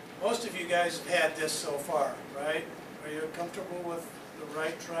 most of you guys have had this so far, right? Are you comfortable with the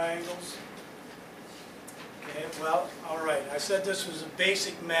right triangles? Okay, well, all right. I said this was a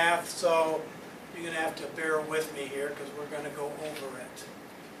basic math, so you're going to have to bear with me here because we're going to go over it.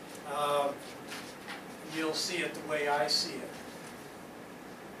 You'll see it the way I see it.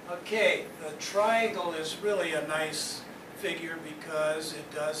 Okay, the triangle is really a nice figure because it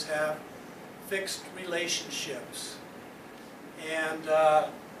does have fixed relationships. And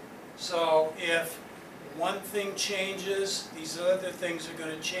so if one thing changes, these other things are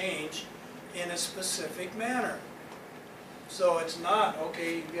going to change in a specific manner. So it's not,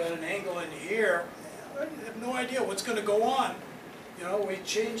 okay, you've got an angle in here, I have no idea what's going to go on. You know, we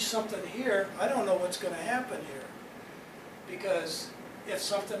change something here, I don't know what's going to happen here. Because if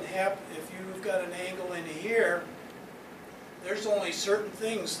something happens, if you've got an angle in here, there's only certain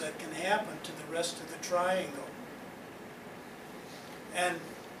things that can happen to the rest of the triangle. And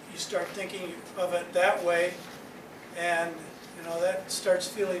you start thinking of it that way, and you know, that starts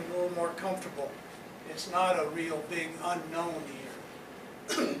feeling a little more comfortable. It's not a real big unknown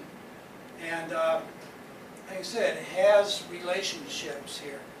here. And like I said, it has relationships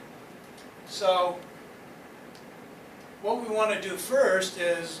here. So what we want to do first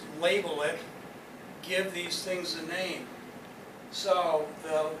is label it, give these things a name. So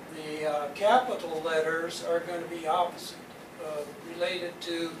the capital letters are going to be opposite, related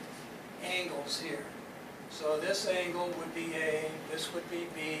to angles here. So this angle would be A, this would be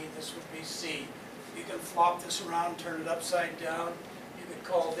B, this would be C. You can flop this around, turn it upside down. You could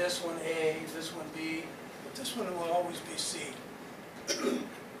call this one A, this one B, but this one will always be C.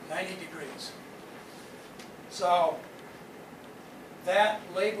 90 degrees. So that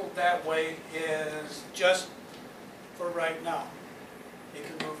labeled that way is just for right now. It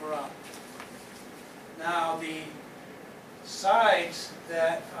can move around. Now the sides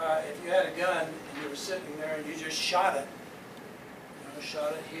that, if you had a gun and you were sitting there and you just shot it, you know,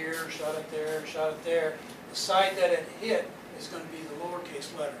 shot it here, shot it there, shot it there, the side that it hit is going to be the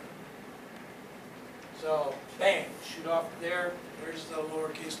lowercase letter. So, bang, shoot off there, there's the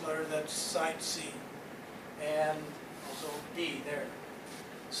lowercase letter, that's side C, and also D there.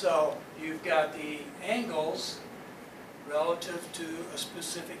 So, you've got the angles relative to a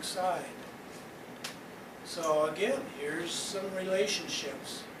specific side. So again, here's some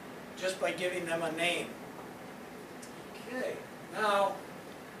relationships, just by giving them a name. Okay, now,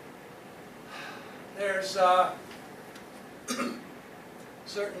 there's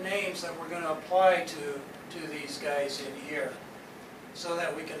certain names that we're going to apply to these guys in here, so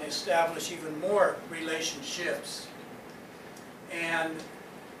that we can establish even more relationships. And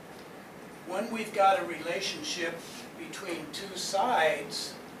when we've got a relationship between two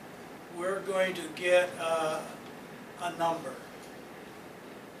sides, we're going to get a number,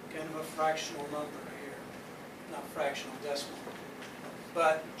 kind of a fractional number here, not fractional, decimal.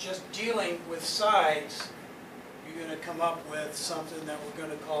 But just dealing with sides, you're going to come up with something that we're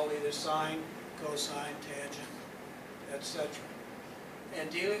going to call either sine, cosine, tangent, etc. And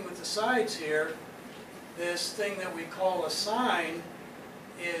dealing with the sides here, this thing that we call a sine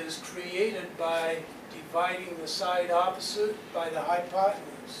is created by dividing the side opposite by the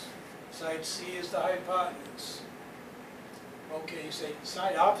hypotenuse. Side C is the hypotenuse. Okay, you say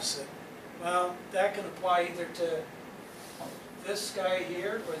side opposite. Well, that can apply either to this guy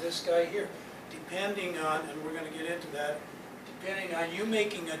here or this guy here, depending on, and we're going to get into that, depending on you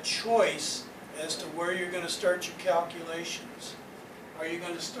making a choice as to where you're going to start your calculations. Are you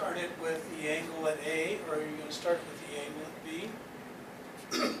going to start it with the angle at A, or are you going to start it with the angle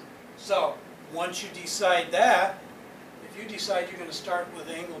at B? So, once you decide that, if you decide you're going to start with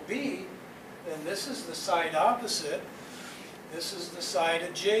angle B, then this is the side opposite, this is the side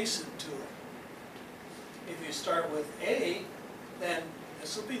adjacent to it. If you start with A, then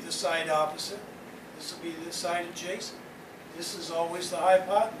this will be the side opposite, this will be the side adjacent. This is always the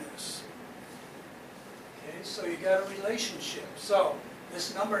hypotenuse. Okay, so you got a relationship. So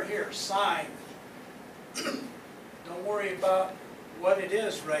this number here, sine, don't worry about what it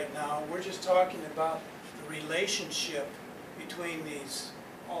is right now. We're just talking about the relationship between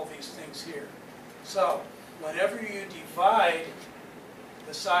all these things here. So, whenever you divide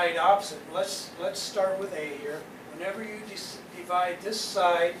the side opposite, let's start with A here. Whenever you divide this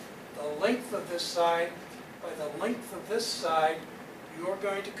side, the length of this side, by the length of this side, you're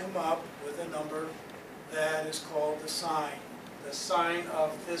going to come up with a number that is called the sine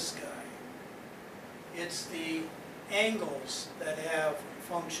of this guy. It's the angles that have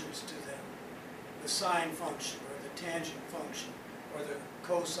functions to them. The sine function, or the tangent function, or the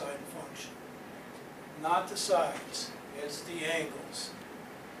cosine function. Not the sides, it's the angles.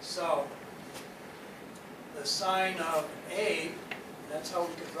 So, the sine of A, that's how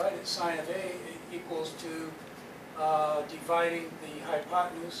we could write it, sine of A equals to dividing the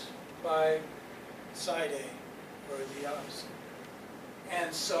hypotenuse by side A, or the opposite.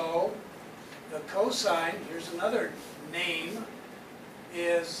 And so, the cosine, here's another name,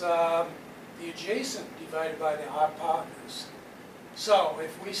 is the adjacent divided by the hypotenuse. So,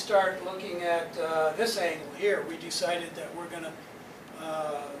 if we start looking at this angle here, we decided that we're going to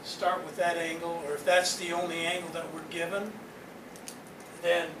start with that angle, or if that's the only angle that we're given,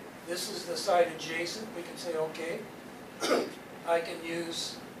 then this is the side adjacent. We can say, okay, I can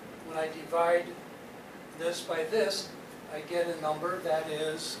use, when I divide this by this, I get a number that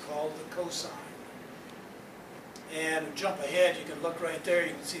is called the cosine. And jump ahead, you can look right there,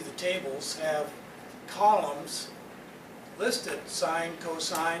 you can see the tables have columns listed, sine,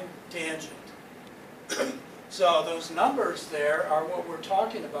 cosine, tangent. So those numbers there are what we're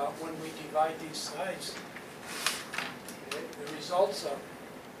talking about when we divide these sides. Okay, the results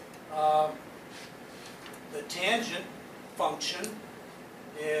of the tangent function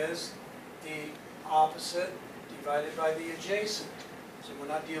is the opposite divided by the adjacent. So we're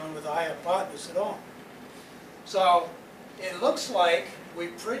not dealing with the hypotenuse at all. So it looks like we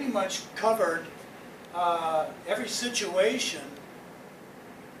pretty much covered every situation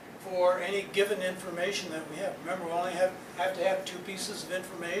for any given information that we have. Remember, we only have to have two pieces of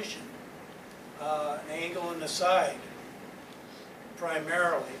information, an angle and a side,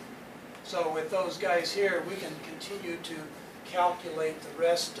 primarily. So with those guys here, we can continue to calculate the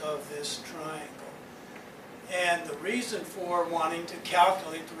rest of this triangle. And the reason for wanting to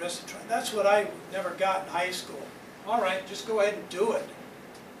calculate the rest of the triangle, that's what I never got in high school. All right, just go ahead and do it.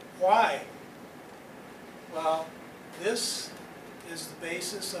 Why? Well, this is the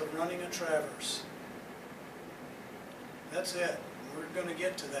basis of running a traverse. That's it. We're going to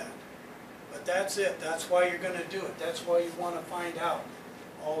get to that. But that's it. That's why you're going to do it. That's why you want to find out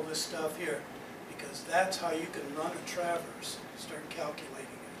all this stuff here. Because that's how you can run a traverse. Start calculating it.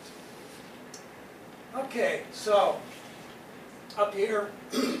 Okay, so up here,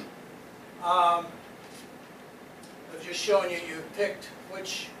 I've just shown you, you picked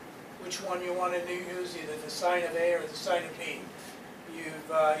which one you wanted to use, either the sine of A or the sine of B.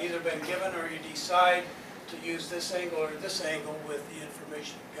 You've either been given or you decide to use this angle or this angle with the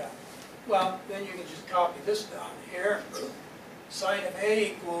information you've got. Well, then you can just copy this down here. Sine of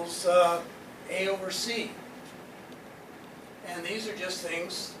A equals A over C. And these are just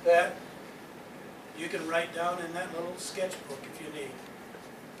things that you can write down in that little sketchbook if you need.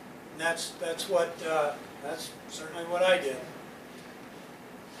 And that's certainly what I did.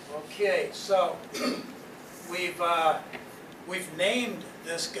 Okay, so we've named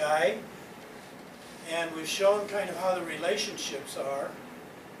this guy, and we've shown kind of how the relationships are,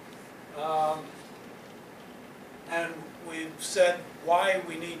 and we've said why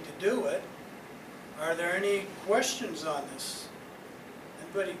we need to do it. Are there any questions on this?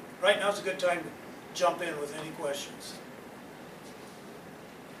 Anybody? Right now is a good time to jump in with any questions.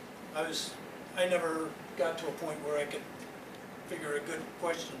 I never got to a point where I could figure a good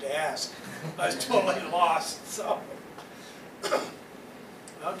question to ask. I was totally lost, so.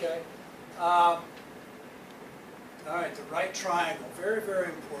 Okay. All right, the right triangle, very, very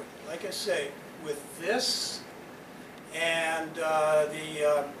important. Like I say, with this and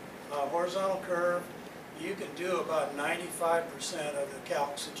the horizontal curve, you can do about 95% of the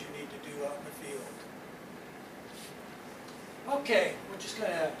calcs that you need to do out in the field. Okay, we're just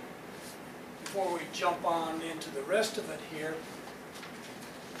going to, before we jump on into the rest of it here,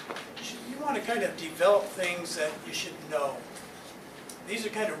 you want to kind of develop things that you should know. These are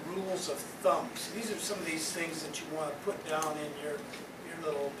kind of rules of thumb. So these are some of these things that you want to put down in your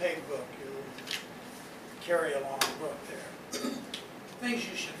little peg book, your little carry-along book there. Things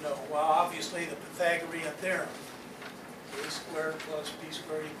you should know. Well, obviously the Pythagorean theorem. A squared plus b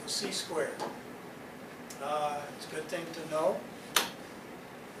squared equals c squared. It's a good thing to know.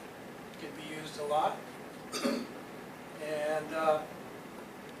 a lot. And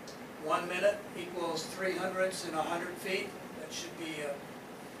 1 minute equals 3/100 in 100 feet. That should be a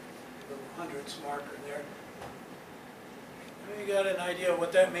little hundredths marker there. You got an idea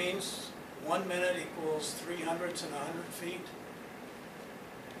what that means? 1 minute equals 3/100 in 100 feet.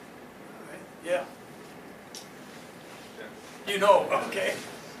 All right. Yeah. You know, okay.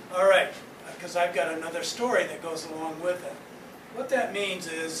 All right. Because I've got another story that goes along with it. What that means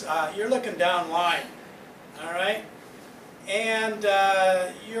is you're looking down line, all right, and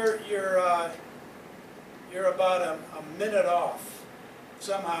you're about a minute off.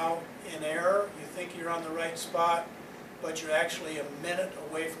 Somehow in error, you think you're on the right spot, but you're actually a minute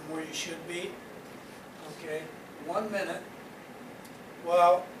away from where you should be. Okay, 1 minute.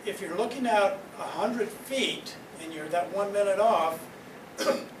 Well, if you're looking out 100 feet and you're that 1 minute off,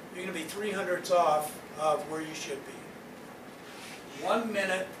 you're going to be 3/100 off of where you should be. 1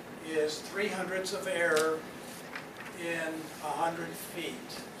 minute is 3/100 of error in 100 feet.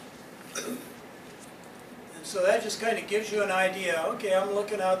 And so that just kind of gives you an idea. Okay, I'm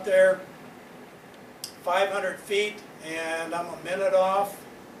looking out there 500 feet and I'm a minute off.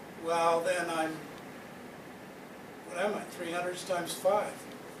 Well, then I'm, what am I? 3/100 times 5.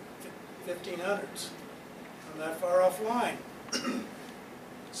 15/100. I'm that far off line.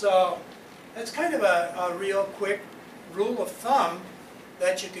 So that's kind of a real quick rule of thumb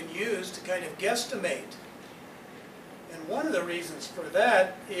that you can use to kind of guesstimate. And one of the reasons for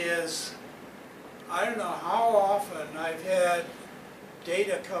that is, I don't know how often I've had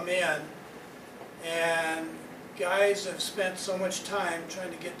data come in and guys have spent so much time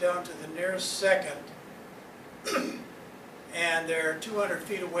trying to get down to the nearest second and they're 200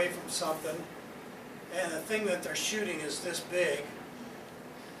 feet away from something and the thing that they're shooting is this big.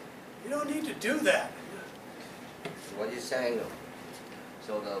 You don't need to do that. What you're saying,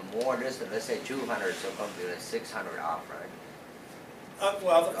 so the more distance, let's say 200, so going to be like 600 off, right?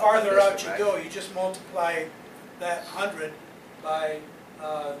 Well, the farther out you go, you just multiply that 100 by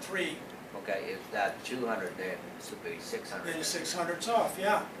 3. Okay, if that 200, then it should be 600. Then 600's off,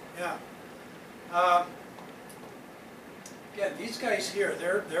 yeah, yeah. Again, these guys here,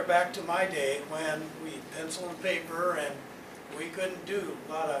 they're back to my day when we had pencil and paper and we couldn't do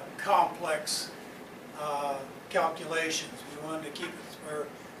a lot of complex calculations. We wanted to keep it where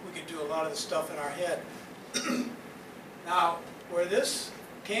we could do a lot of the stuff in our head. Now, where this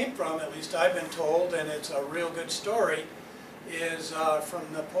came from, at least I've been told, and it's a real good story, is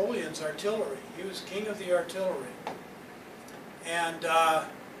from Napoleon's artillery. He was king of the artillery. And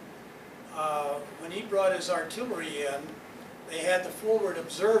when he brought his artillery in, they had the forward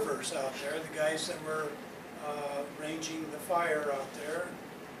observers out there, the guys that were ranging the fire out there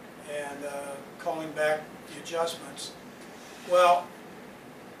and calling back the adjustments. Well,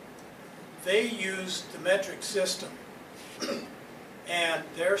 they used the metric system and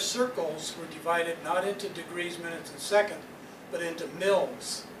their circles were divided not into degrees, minutes, and seconds, but into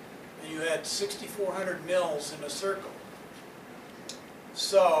mils. And you had 6,400 mils in a circle.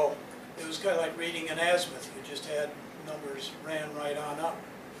 So it was kind of like reading an azimuth. You just had numbers ran right on up.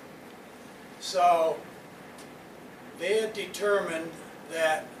 So they had determined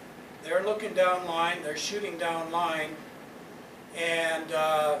that they're looking down line, they're shooting down line, and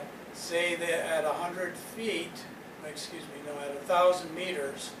say that at 100 feet, excuse me, no, at 1,000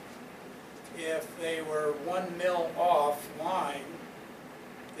 meters, if they were 1 mil off line,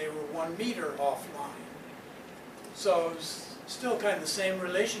 they were 1 meter off line. So it was still kind of the same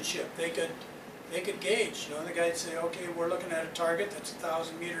relationship. They could gauge, you know, the guy'd say, okay, we're looking at a target that's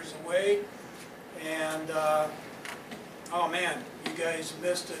 1,000 meters away, and oh man, you guys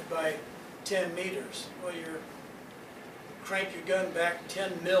missed it by 10 meters. Well, you crank your gun back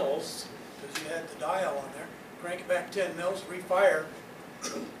 10 mils, because you had the dial on there, crank it back 10 mils, refire,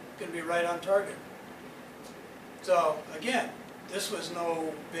 going to be right on target. So again, this was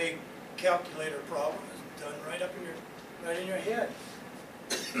no big calculator problem. It was done right up in your head.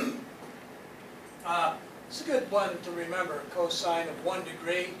 It's a good one to remember, cosine of 1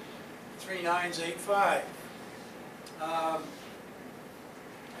 degree, 3/985.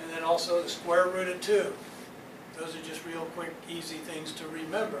 And then also the square root of 2. Those are just real quick, easy things to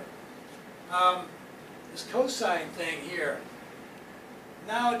remember. This cosine thing here.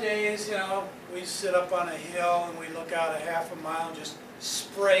 Nowadays, you know, we sit up on a hill and we look out a half a mile and just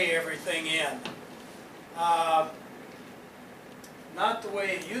spray everything in. Not the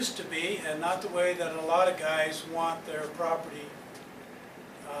way it used to be, and not the way that a lot of guys want their property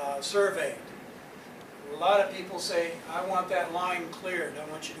surveyed. A lot of people say, I want that line cleared. I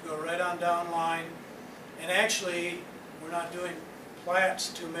want you to go right on down line. And actually, we're not doing plats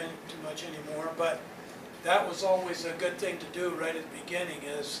too much anymore, but that was always a good thing to do right at the beginning,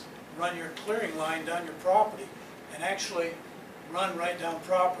 is run your clearing line down your property, and actually run right down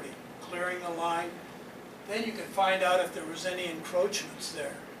property, clearing the line. Then you could find out if there was any encroachments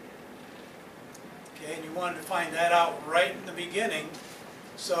there. Okay, and you wanted to find that out right in the beginning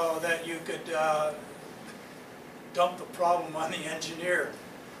so that you could dump the problem on the engineer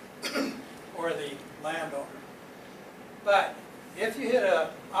or the landowner. But if you hit an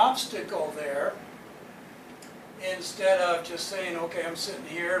obstacle there, instead of just saying, okay, I'm sitting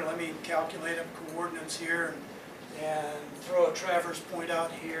here, let me calculate up coordinates here and throw a traverse point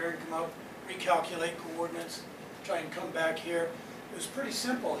out here and come up, recalculate coordinates, try and come back here. It was pretty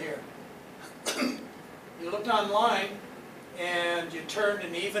simple here. You looked online and you turned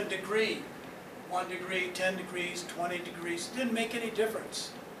an even degree. 1 degree, 10 degrees, 20 degrees, didn't make any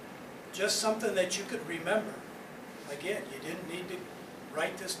difference. Just something that you could remember. Again, you didn't need to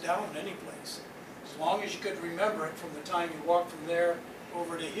write this down any place. As long as you could remember it from the time you walked from there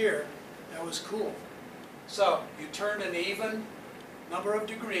over to here, that was cool. So you turned an even number of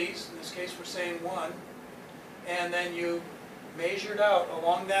degrees, in this case we're saying 1, and then you measured out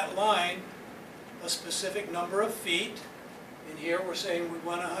along that line a specific number of feet. And here we're saying we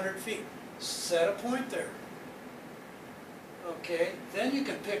want 100 feet. Set a point there. Okay, then you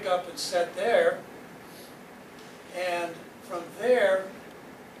can pick up and set there, and from there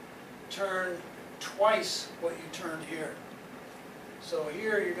turn twice what you turned here. So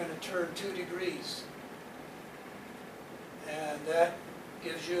here you're going to turn 2 degrees. And that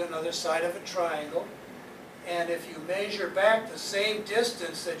gives you another side of a triangle. And if you measure back the same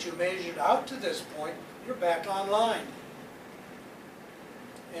distance that you measured out to this point, you're back on line.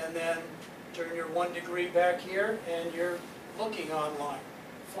 And then turn your 1 degree back here and you're looking on line.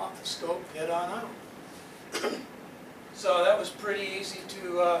 Flop the scope, head on out. So that was pretty easy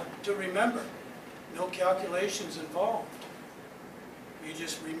to remember. No calculations involved. You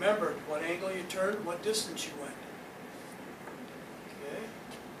just remembered what angle you turned, what distance you went.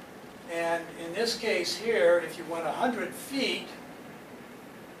 Okay. And in this case here, if you went 100 feet,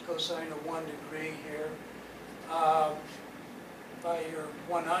 cosine of 1 degree here, by your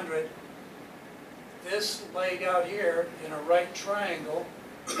 100, this leg out here in a right triangle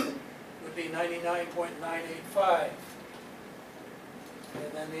would be 99.985.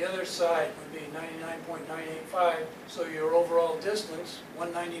 And then the other side would be 99.985, so your overall distance,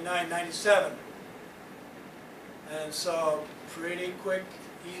 199.97. And so, pretty quick,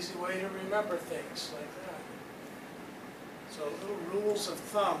 easy way to remember things like that. So little rules of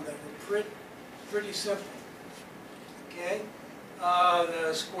thumb that were pretty simple. Okay?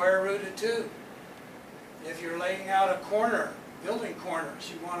 The square root of 2. If you're laying out a corner, building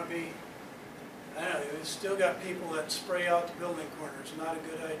corners, you want to be, I don't know, you've still got people that spray out the building corners. Not a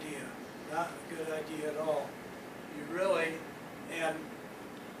good idea. Not a good idea at all. You really, and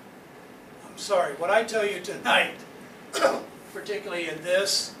I'm sorry, what I tell you tonight, particularly in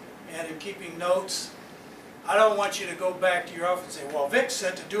this and in keeping notes, I don't want you to go back to your office and say, well, Vic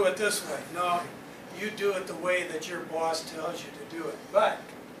said to do it this way. No, you do it the way that your boss tells you to do it. But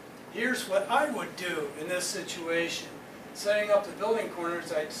here's what I would do in this situation. Setting up the building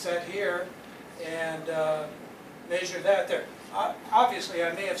corners, I'd set here and measure that there. Obviously,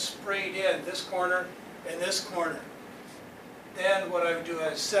 I may have sprayed in this corner and this corner. Then what I would do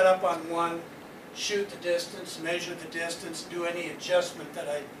is set up on one, shoot the distance, measure the distance, do any adjustment that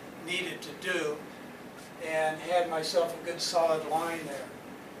I needed to do, and had myself a good solid line there.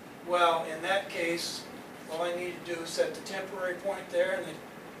 Well, in that case, all I need to do is set the temporary point there, and then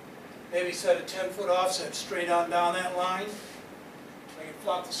maybe set a 10-foot offset straight on down that line. I can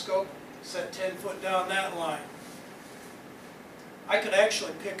flop the scope, set 10 foot down that line. I could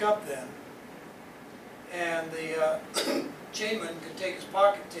actually pick up then, and the chainman could take his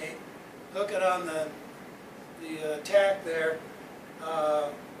pocket tape, hook it on the tack there,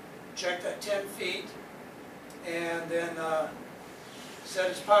 check that 10 feet, and then set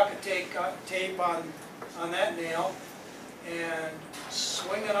his pocket tape on that nail, and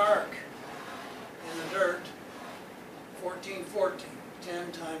swing an arc in the dirt, 14, 14,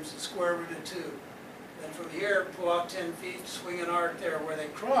 10 times the square root of 2. Then from here, pull out 10 feet, swing an arc there where they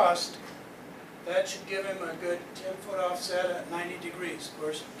crossed. That should give him a good 10-foot offset at 90 degrees. Of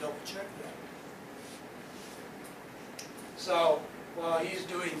course, double check that. So while he's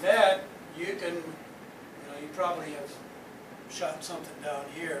doing that, you can, you probably have shot something down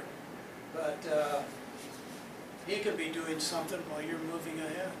here, but he could be doing something while you're moving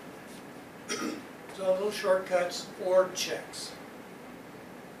ahead. So little shortcuts or checks.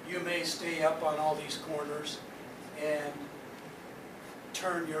 You may stay up on all these corners and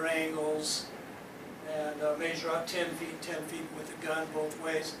turn your angles and measure out 10 feet with the gun both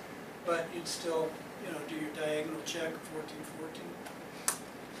ways, but you'd still, you know, do your diagonal check, 14, 14.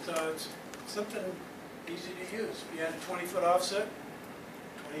 So it's something easy to use. If you had a 20-foot offset,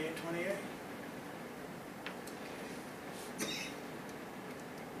 28, 28.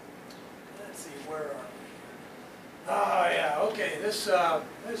 Let's see, where are we? Oh yeah, okay, this,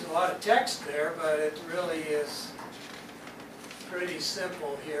 there's a lot of text there, but it really is pretty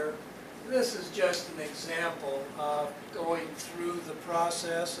simple here. This is just an example of going through the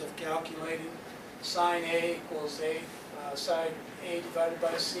process of calculating sine A equals sine A divided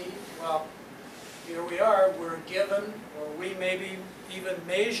by C. Well, here we are, we're given, or we maybe even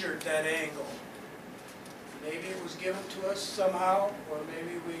measured that angle. Maybe it was given to us somehow, or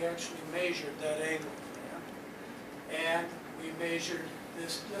maybe we actually measured that angle there. And we measured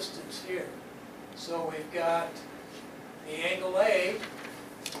this distance here. So we've got the angle A.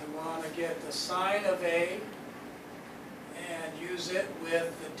 We want to get the sine of A and use it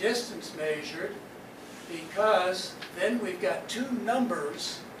with the distance measured, because then we've got two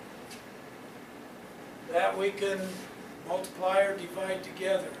numbers that we can multiply or divide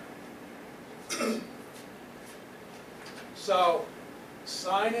together. So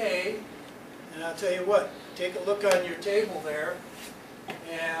sine A, and I'll tell you what, take a look on your table there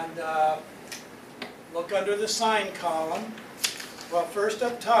and look under the sine column. Well, first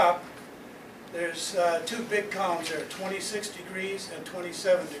up top, there's two big columns there, 26 degrees and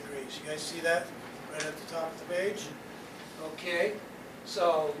 27 degrees. You guys see that right at the top of the page? Okay,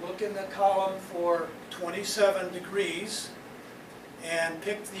 so look in the column for 27 degrees and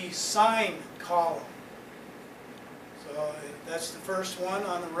pick the sine column. So that's the first one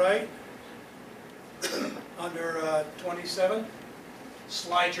on the right, under 27.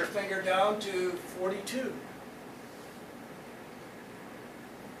 Slide your finger down to 42.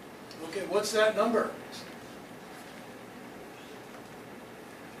 Okay, what's that number?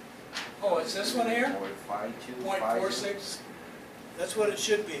 Oh, it's this one here? 0.46. That's what it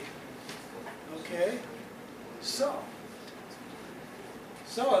should be. Okay, so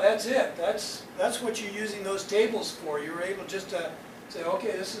that's it. That's what you're using those tables for. You're able just to say,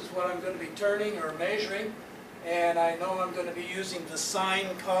 okay, this is what I'm going to be turning or measuring, and I know I'm going to be using the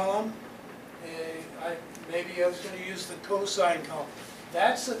sine column. Maybe I was going to use the cosine column.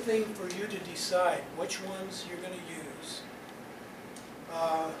 That's the thing for you to decide which ones you're going to use.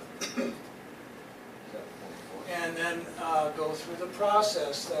 And then go through the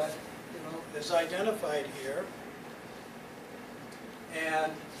process that is identified here.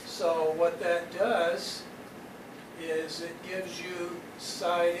 And so what that does is it gives you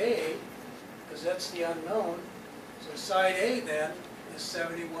side A, because that's the unknown. So side A then is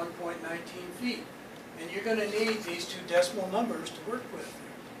 71.19 feet. And you're going to need these two decimal numbers to work with.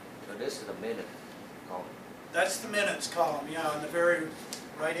 So this is the minute column. That's the minutes column, yeah, on the very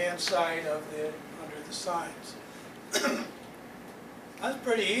right-hand side of under the signs. That's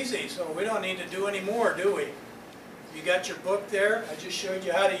pretty easy, so we don't need to do any more, do we? You got your book there. I just showed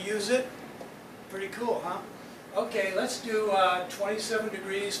you how to use it. Pretty cool, huh? Okay, let's do 27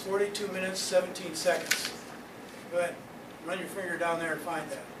 degrees, 42 minutes, 17 seconds. Go ahead. Run your finger down there and find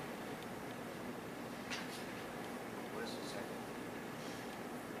that. Where's the second?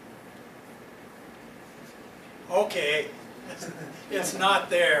 Okay, it's not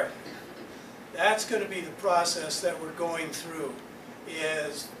there. That's going to be the process that we're going through,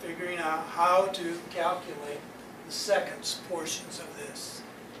 is figuring out how to calculate the seconds portions of this.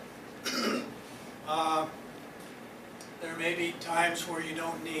 There may be times where you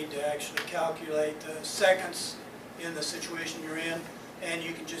don't need to actually calculate the seconds in the situation you're in, and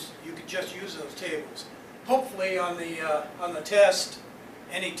you could just use those tables. Hopefully on the test,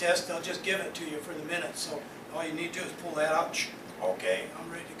 any test, they'll just give it to you for the minutes. So all you need to do is pull that out. Okay, I'm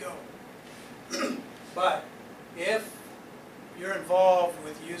ready to go. But if you're involved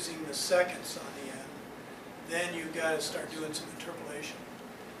with using the seconds on the end, then you've got to start doing some interpolation.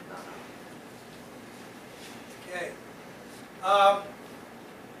 Okay. Now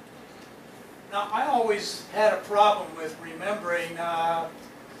I always had a problem with remembering,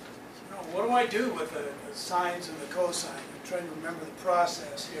 what do I do with the sines and the cosine? I'm trying to remember the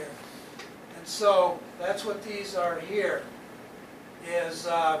process here. And so that's what these are here, is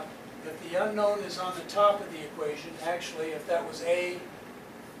if the unknown is on the top of the equation, actually if that was A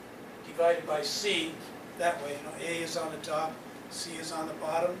divided by C, that way, A is on the top, C is on the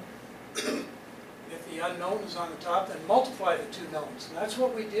bottom. If the unknown is on the top, then multiply the two knowns. And that's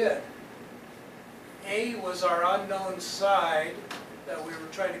what we did. A was our unknown side that we were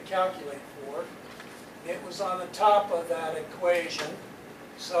trying to calculate for. It was on the top of that equation.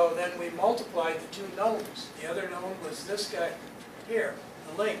 So then we multiplied the two knowns. The other known was this guy here,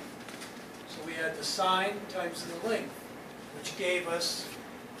 the length. So we had the sine times the length, which gave us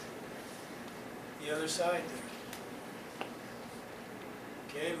the other side there.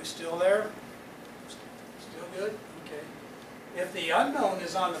 Okay, we still there? Still good? Okay. If the unknown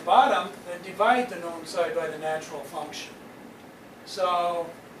is on the bottom, then divide the known side by the natural function. So,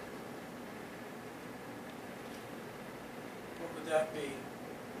 what would that be?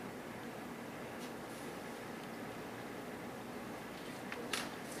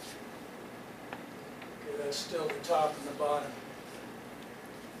 Okay, that's still the top and the bottom.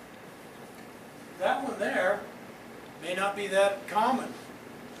 That one there may not be that common.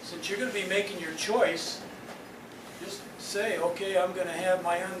 Since you're going to be making your choice, just say, okay, I'm going to have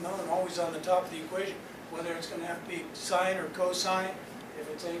my unknown always on the top of the equation, whether it's going to have to be sine or cosine, if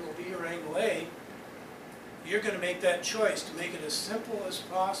it's angle B or angle A, you're going to make that choice to make it as simple as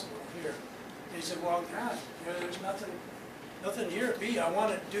possible here. And you say, well, God, you know, there's nothing here at B. I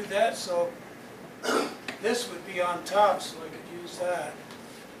want to do that, so this would be on top, so I could use that.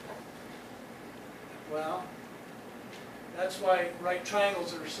 Well, that's why right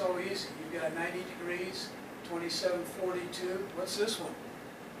triangles are so easy. You've got 90 degrees, 27, 42. What's this one?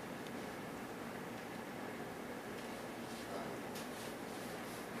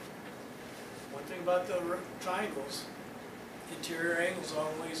 One thing about the triangles, interior angles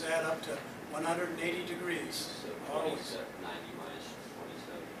always add up to 180 degrees. So Always. 27, 90 minus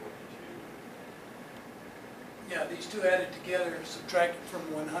 27, 42. Yeah, these two added together subtracted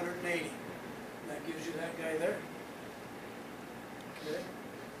from 180. And that gives you that guy there. Okay.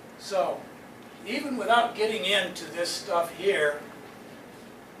 So, even without getting into this stuff here,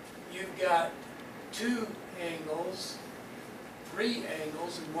 you've got two angles, three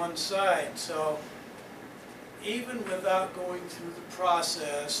angles in one side. So, even without going through the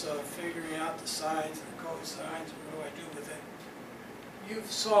process of figuring out the sines and the cosines, what do I do with it,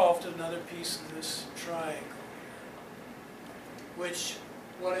 you've solved another piece of this triangle here. Which,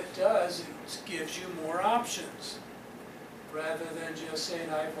 what it does, it gives you more options. Rather than just saying,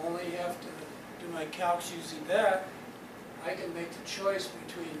 I only have to do my calcs using that, I can make the choice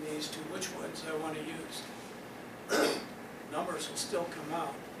between these two, which ones I want to use. Numbers will still come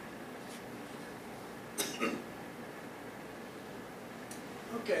out.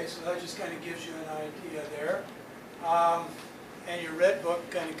 Okay, so that just kind of gives you an idea there. And your red book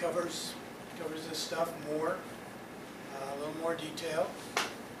kind of covers this stuff more, a little more detail.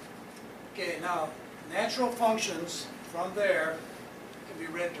 Okay, now, natural functions from there can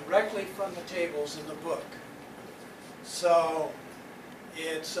be read directly from the tables in the book. So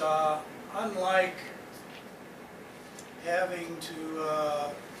it's unlike having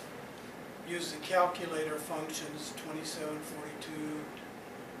to use the calculator functions 27, 42,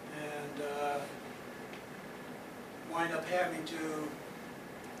 and wind up having to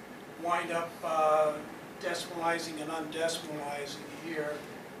decimalizing and undecimalizing here.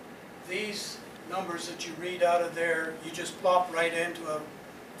 These numbers that you read out of there, you just plop right into a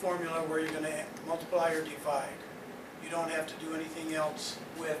formula where you're going to multiply or divide. You don't have to do anything else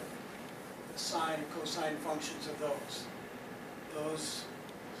with the sine and cosine functions of those.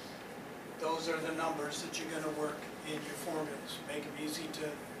 Those are the numbers that you're going to work in your formulas. Make them easy to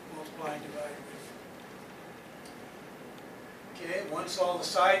multiply and divide with. Okay, once all the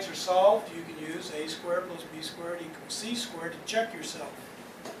sides are solved, you can use a squared plus b squared equals c squared to check yourself.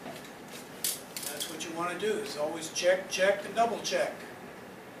 That's what you want to do, is always check, check, and double check.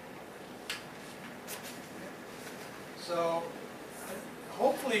 So,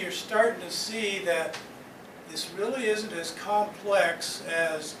 hopefully you're starting to see that this really isn't as complex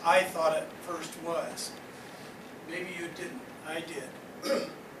as I thought it first was. Maybe you didn't, I did.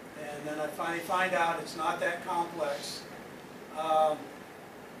 And then I finally find out it's not that complex.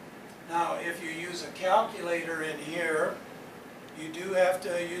 Now, if you use a calculator in here, you do have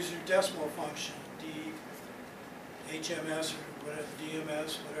to use your decimal function, HMS or whatever,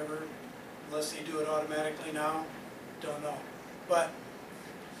 DMS, whatever, unless they do it automatically now, don't know. But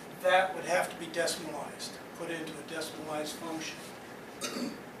that would have to be decimalized, put into a decimalized function.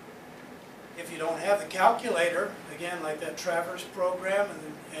 If you don't have the calculator, again, like that Travers program,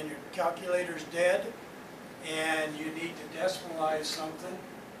 and your calculator's dead, and you need to decimalize something,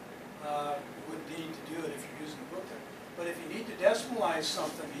 you wouldn't need to do it if you're using the book there. But if you need to decimalize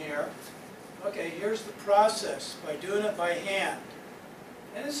something here, okay, here's the process by doing it by hand.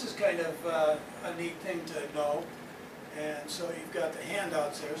 And this is kind of a neat thing to know. And so you've got the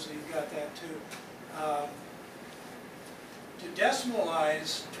handouts there, so you've got that too. To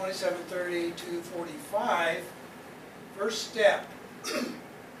decimalize 27, 30, 245, first step,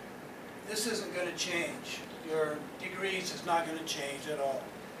 this isn't going to change. Your degrees is not going to change at all.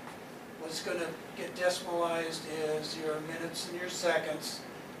 What's going to get decimalized is your minutes and your seconds,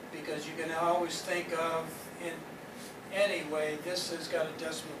 because you can always think of, in any way, this has got a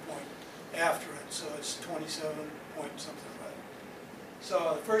decimal point after it, so it's 27 point something, right?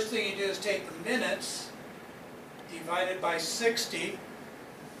 So the first thing you do is take the minutes divided by 60,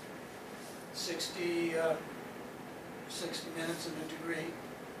 60 minutes in a degree.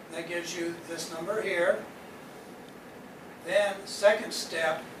 That gives you this number here. Then the second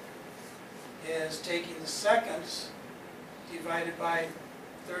step is taking the seconds divided by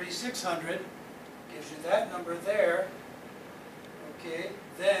 3600, gives you that number there. Okay,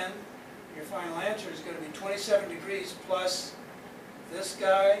 then your final answer is going to be 27 degrees plus this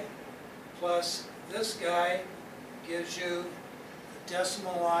guy plus this guy, gives you the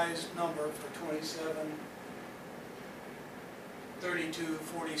decimalized number for 27,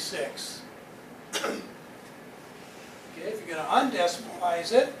 3246. Okay, if you're going to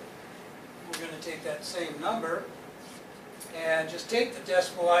undecimalize it, we're going to take that same number and just take the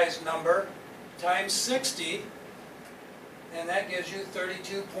decimalized number times 60, and that gives you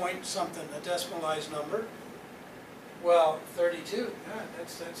 32 point something, the decimalized number. Well, 32, yeah,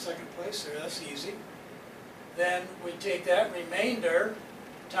 that's that second place there, that's easy. Then we take that remainder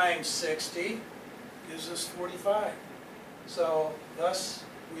times 60, gives us 45. So thus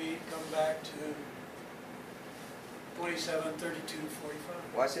we come back to 27, 32, 45.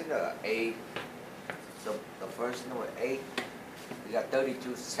 What's in the 8? The first number 8, we got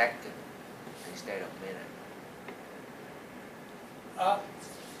 32 seconds instead of minute.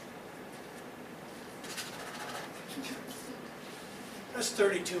 That's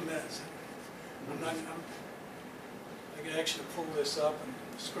 32 minutes. I could actually pull this up and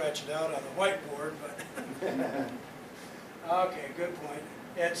scratch it out on the whiteboard, but okay, good point.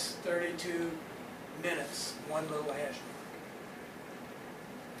 It's 32 minutes, one little hash mark.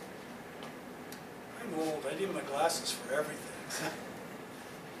 I'm old, I need my glasses for everything.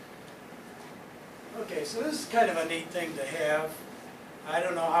 Okay, so this is kind of a neat thing to have. I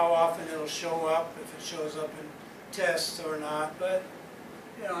don't know how often it'll show up, if it shows up in tests or not, but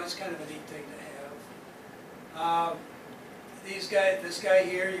you know, it's kind of a neat thing to have. This guy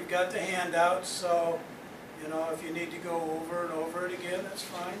here, you've got the handout, so you know, if you need to go over and over it again, that's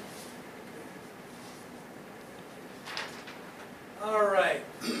fine. All right.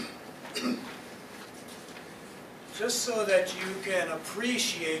 Just so that you can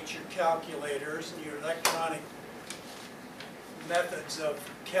appreciate your calculators and your electronic methods of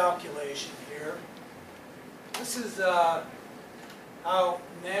calculation here. This is how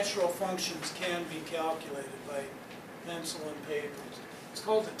natural functions can be calculated by pencil and paper. It's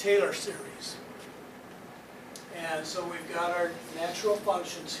called the Taylor series. And so we've got our natural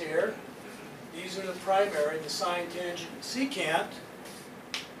functions here. These are the primary, the sine, tangent, and secant.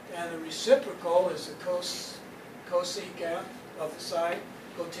 And the reciprocal is the cosecant of the sine,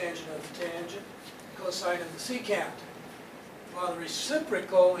 cotangent of the tangent, cosine of the secant. Well, the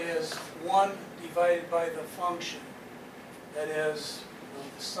reciprocal is 1 divided by the function. That is,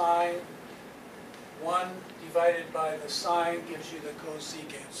 the sine, 1 divided by the sine gives you the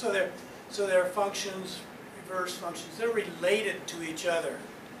cosecant. So they're functions, reverse functions. They're related to each other.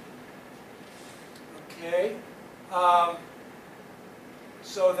 Okay?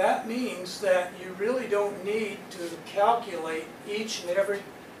 So that means that you really don't need to calculate each and every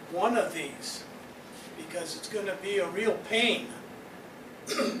one of these, because it's going to be a real pain.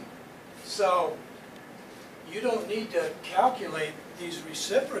 So you don't need to calculate these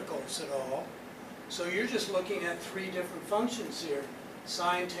reciprocals at all. So you're just looking at 3 different functions here,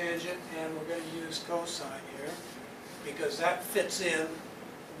 sine, tangent, and we're going to use cosine here, because that fits in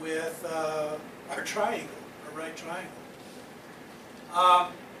with our triangle, our right triangle.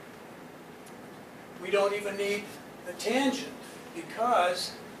 We don't even need the tangent,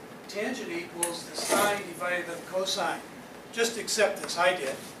 because tangent equals the sine divided by the cosine. Just accept this, I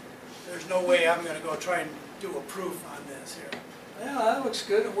did. There's no way I'm going to go try and do a proof on this here. Well, that looks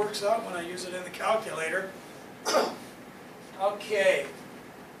good. It works out when I use it in the calculator. Okay.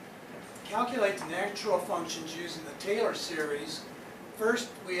 Calculate the natural functions using the Taylor series.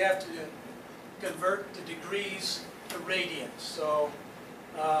 First, we have to convert the degrees to radians. So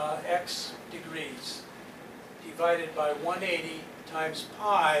x degrees divided by 180 times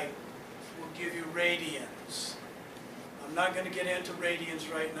pi will give you radians. I'm not going to get into radians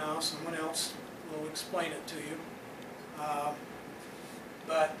right now. Someone else will explain it to you.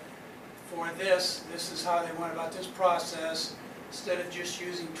 But for this is how they went about this process. Instead of just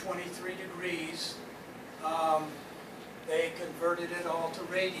using 23 degrees, they converted it all to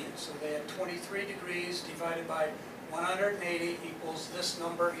radians. So they had 23 degrees divided by 180 equals this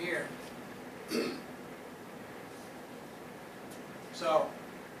number here. So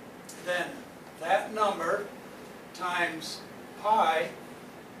then that number times pi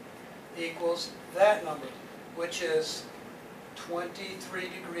equals that number, which is 23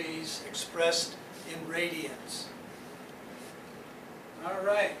 degrees expressed in radians. All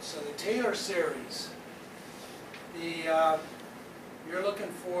right, so the Taylor series, you're looking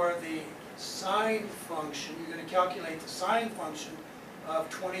for the sine function. You're going to calculate the sine function of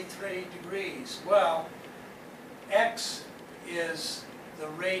 23 degrees. Well, x is the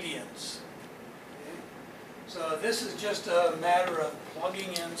radians. Okay? So this is just a matter of plugging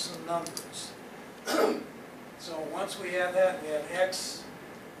in some numbers. So once we have that, we have x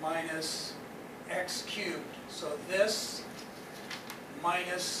minus x cubed. So this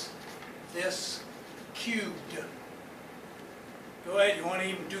minus this cubed. Go ahead, you want to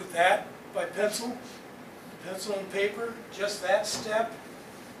even do that by pencil? Pencil and paper? Just that step?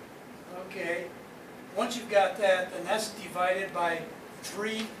 Okay. Once you've got that, then that's divided by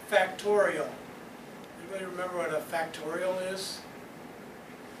 3 factorial. Anybody remember what a factorial is?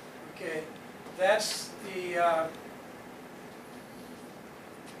 Okay. That's the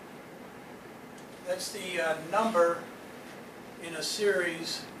number in a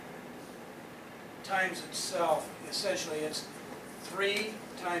series times itself. Essentially, it's 3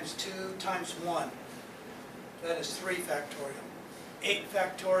 times 2 times 1. That is 3 factorial. 8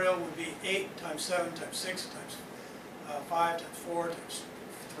 factorial would be 8 times 7 times 6 times 5 times 4 times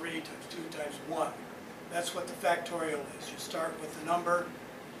 3 times 2 times 1. That's what the factorial is. You start with the number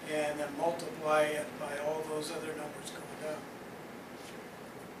and then multiply it by all those other numbers going down.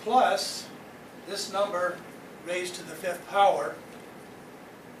 Plus, this number raised to the 5th power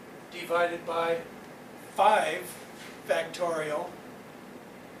divided by 5 factorial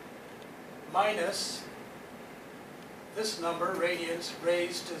minus this number, radians,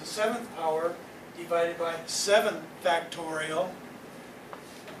 raised to the 7th power divided by 7 factorial.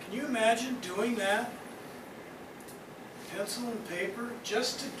 Can you imagine doing that? Pencil and paper,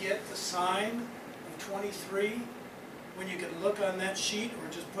 just to get the sine of 23 when you can look on that sheet or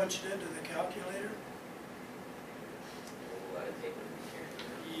just punch it into the calculator? A lot of paper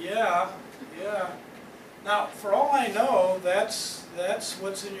here. Yeah, yeah. Now, for all I know, that's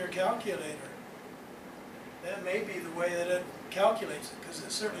what's in your calculator. That may be the way that it calculates it, because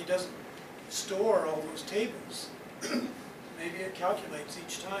it certainly doesn't store all those tables. Maybe it calculates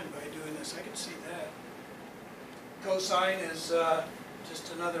each time by doing this. I can see that. Cosine is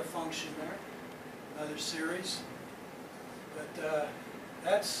just another function there, another series. But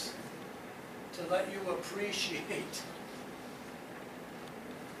that's to let you appreciate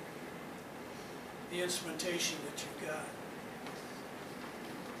the instrumentation that you've got.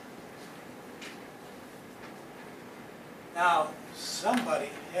 Now, somebody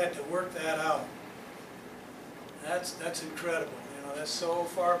had to work that out. That's incredible. You know, that's so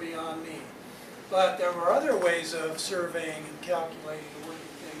far beyond me. But there were other ways of surveying and calculating and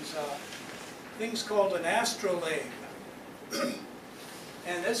working things out. Things called an astrolabe.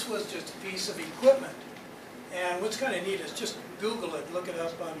 And this was just a piece of equipment. And what's kind of neat is just Google it, look it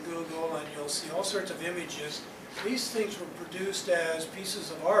up on Google, and you'll see all sorts of images. These things were produced as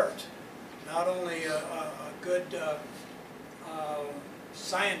pieces of art, not only a good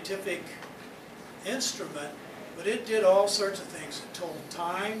scientific instrument, but it did all sorts of things. It told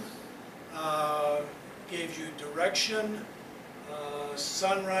time, gave you direction,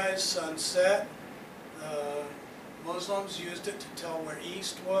 sunrise, sunset. Muslims used it to tell where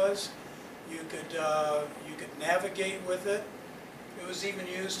east was. You could navigate with it. It was even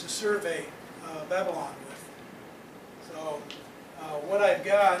used to survey Babylon with. So what I've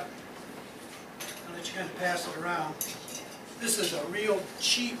got, I'll let you kind of pass it around. This is a real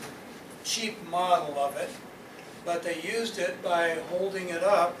cheap model of it, but they used it by holding it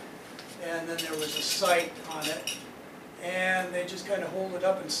up, and then there was a sight on it, and they just kind of hold it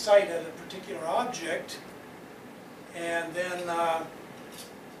up and sight at a particular object, and then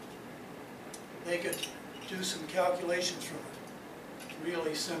they could do some calculations from it.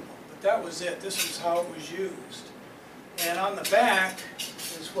 Really simple. But that was it. This is how it was used. And on the back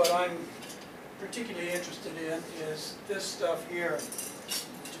is what I'm particularly interested in, is this stuff here.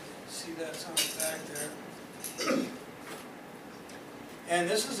 See that's on the back there. And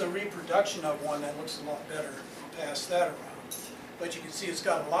this is a reproduction of one that looks a lot better. I'll pass that around. But you can see it's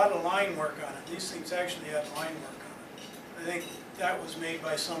got a lot of line work on it. These things actually have line work on it. I think that was made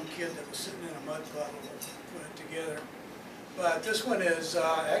by some kid that was sitting in a mud puddle and put it together. But this one is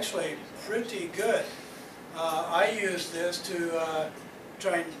actually pretty good. I used this to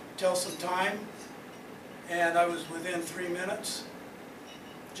try and tell some time, and I was within 3 minutes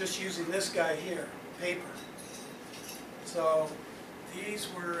just using this guy here, paper. So these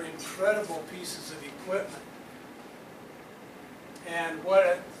were incredible pieces of equipment. And what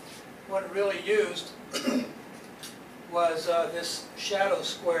it really used was this shadow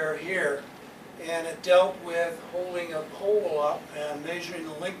square here, and it dealt with holding a pole up and measuring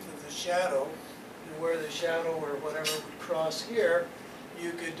the length of the shadow, and where the shadow or whatever would cross here,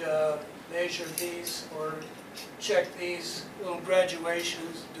 you could measure these or check these little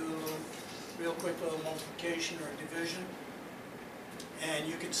graduations, do a little, real quick little multiplication or division, and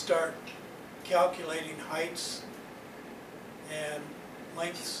you could start calculating heights and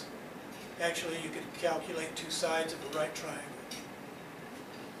lengths. Actually, you could calculate 2 sides of a right triangle.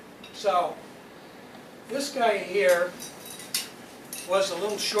 So this guy here was a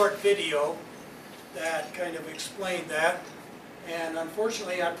little short video that kind of explained that. And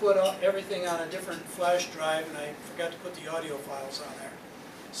unfortunately, I put everything on a different flash drive, and I forgot to put the audio files on there.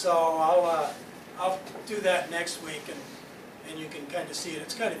 So I'll do that next week, and you can kind of see it.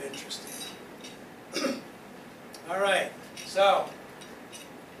 It's kind of interesting. All right, so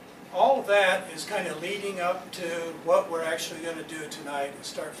all of that is kind of leading up to what we're actually going to do tonight, and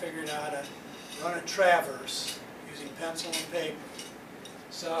start figuring out how to run a traverse using pencil and paper.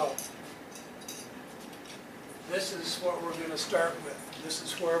 So this is what we're going to start with. This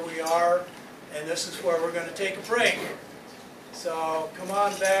is where we are, and this is where we're going to take a break. So come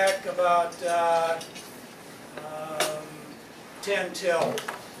on back about 10 till,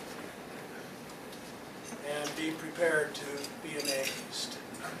 and be prepared to be amazed.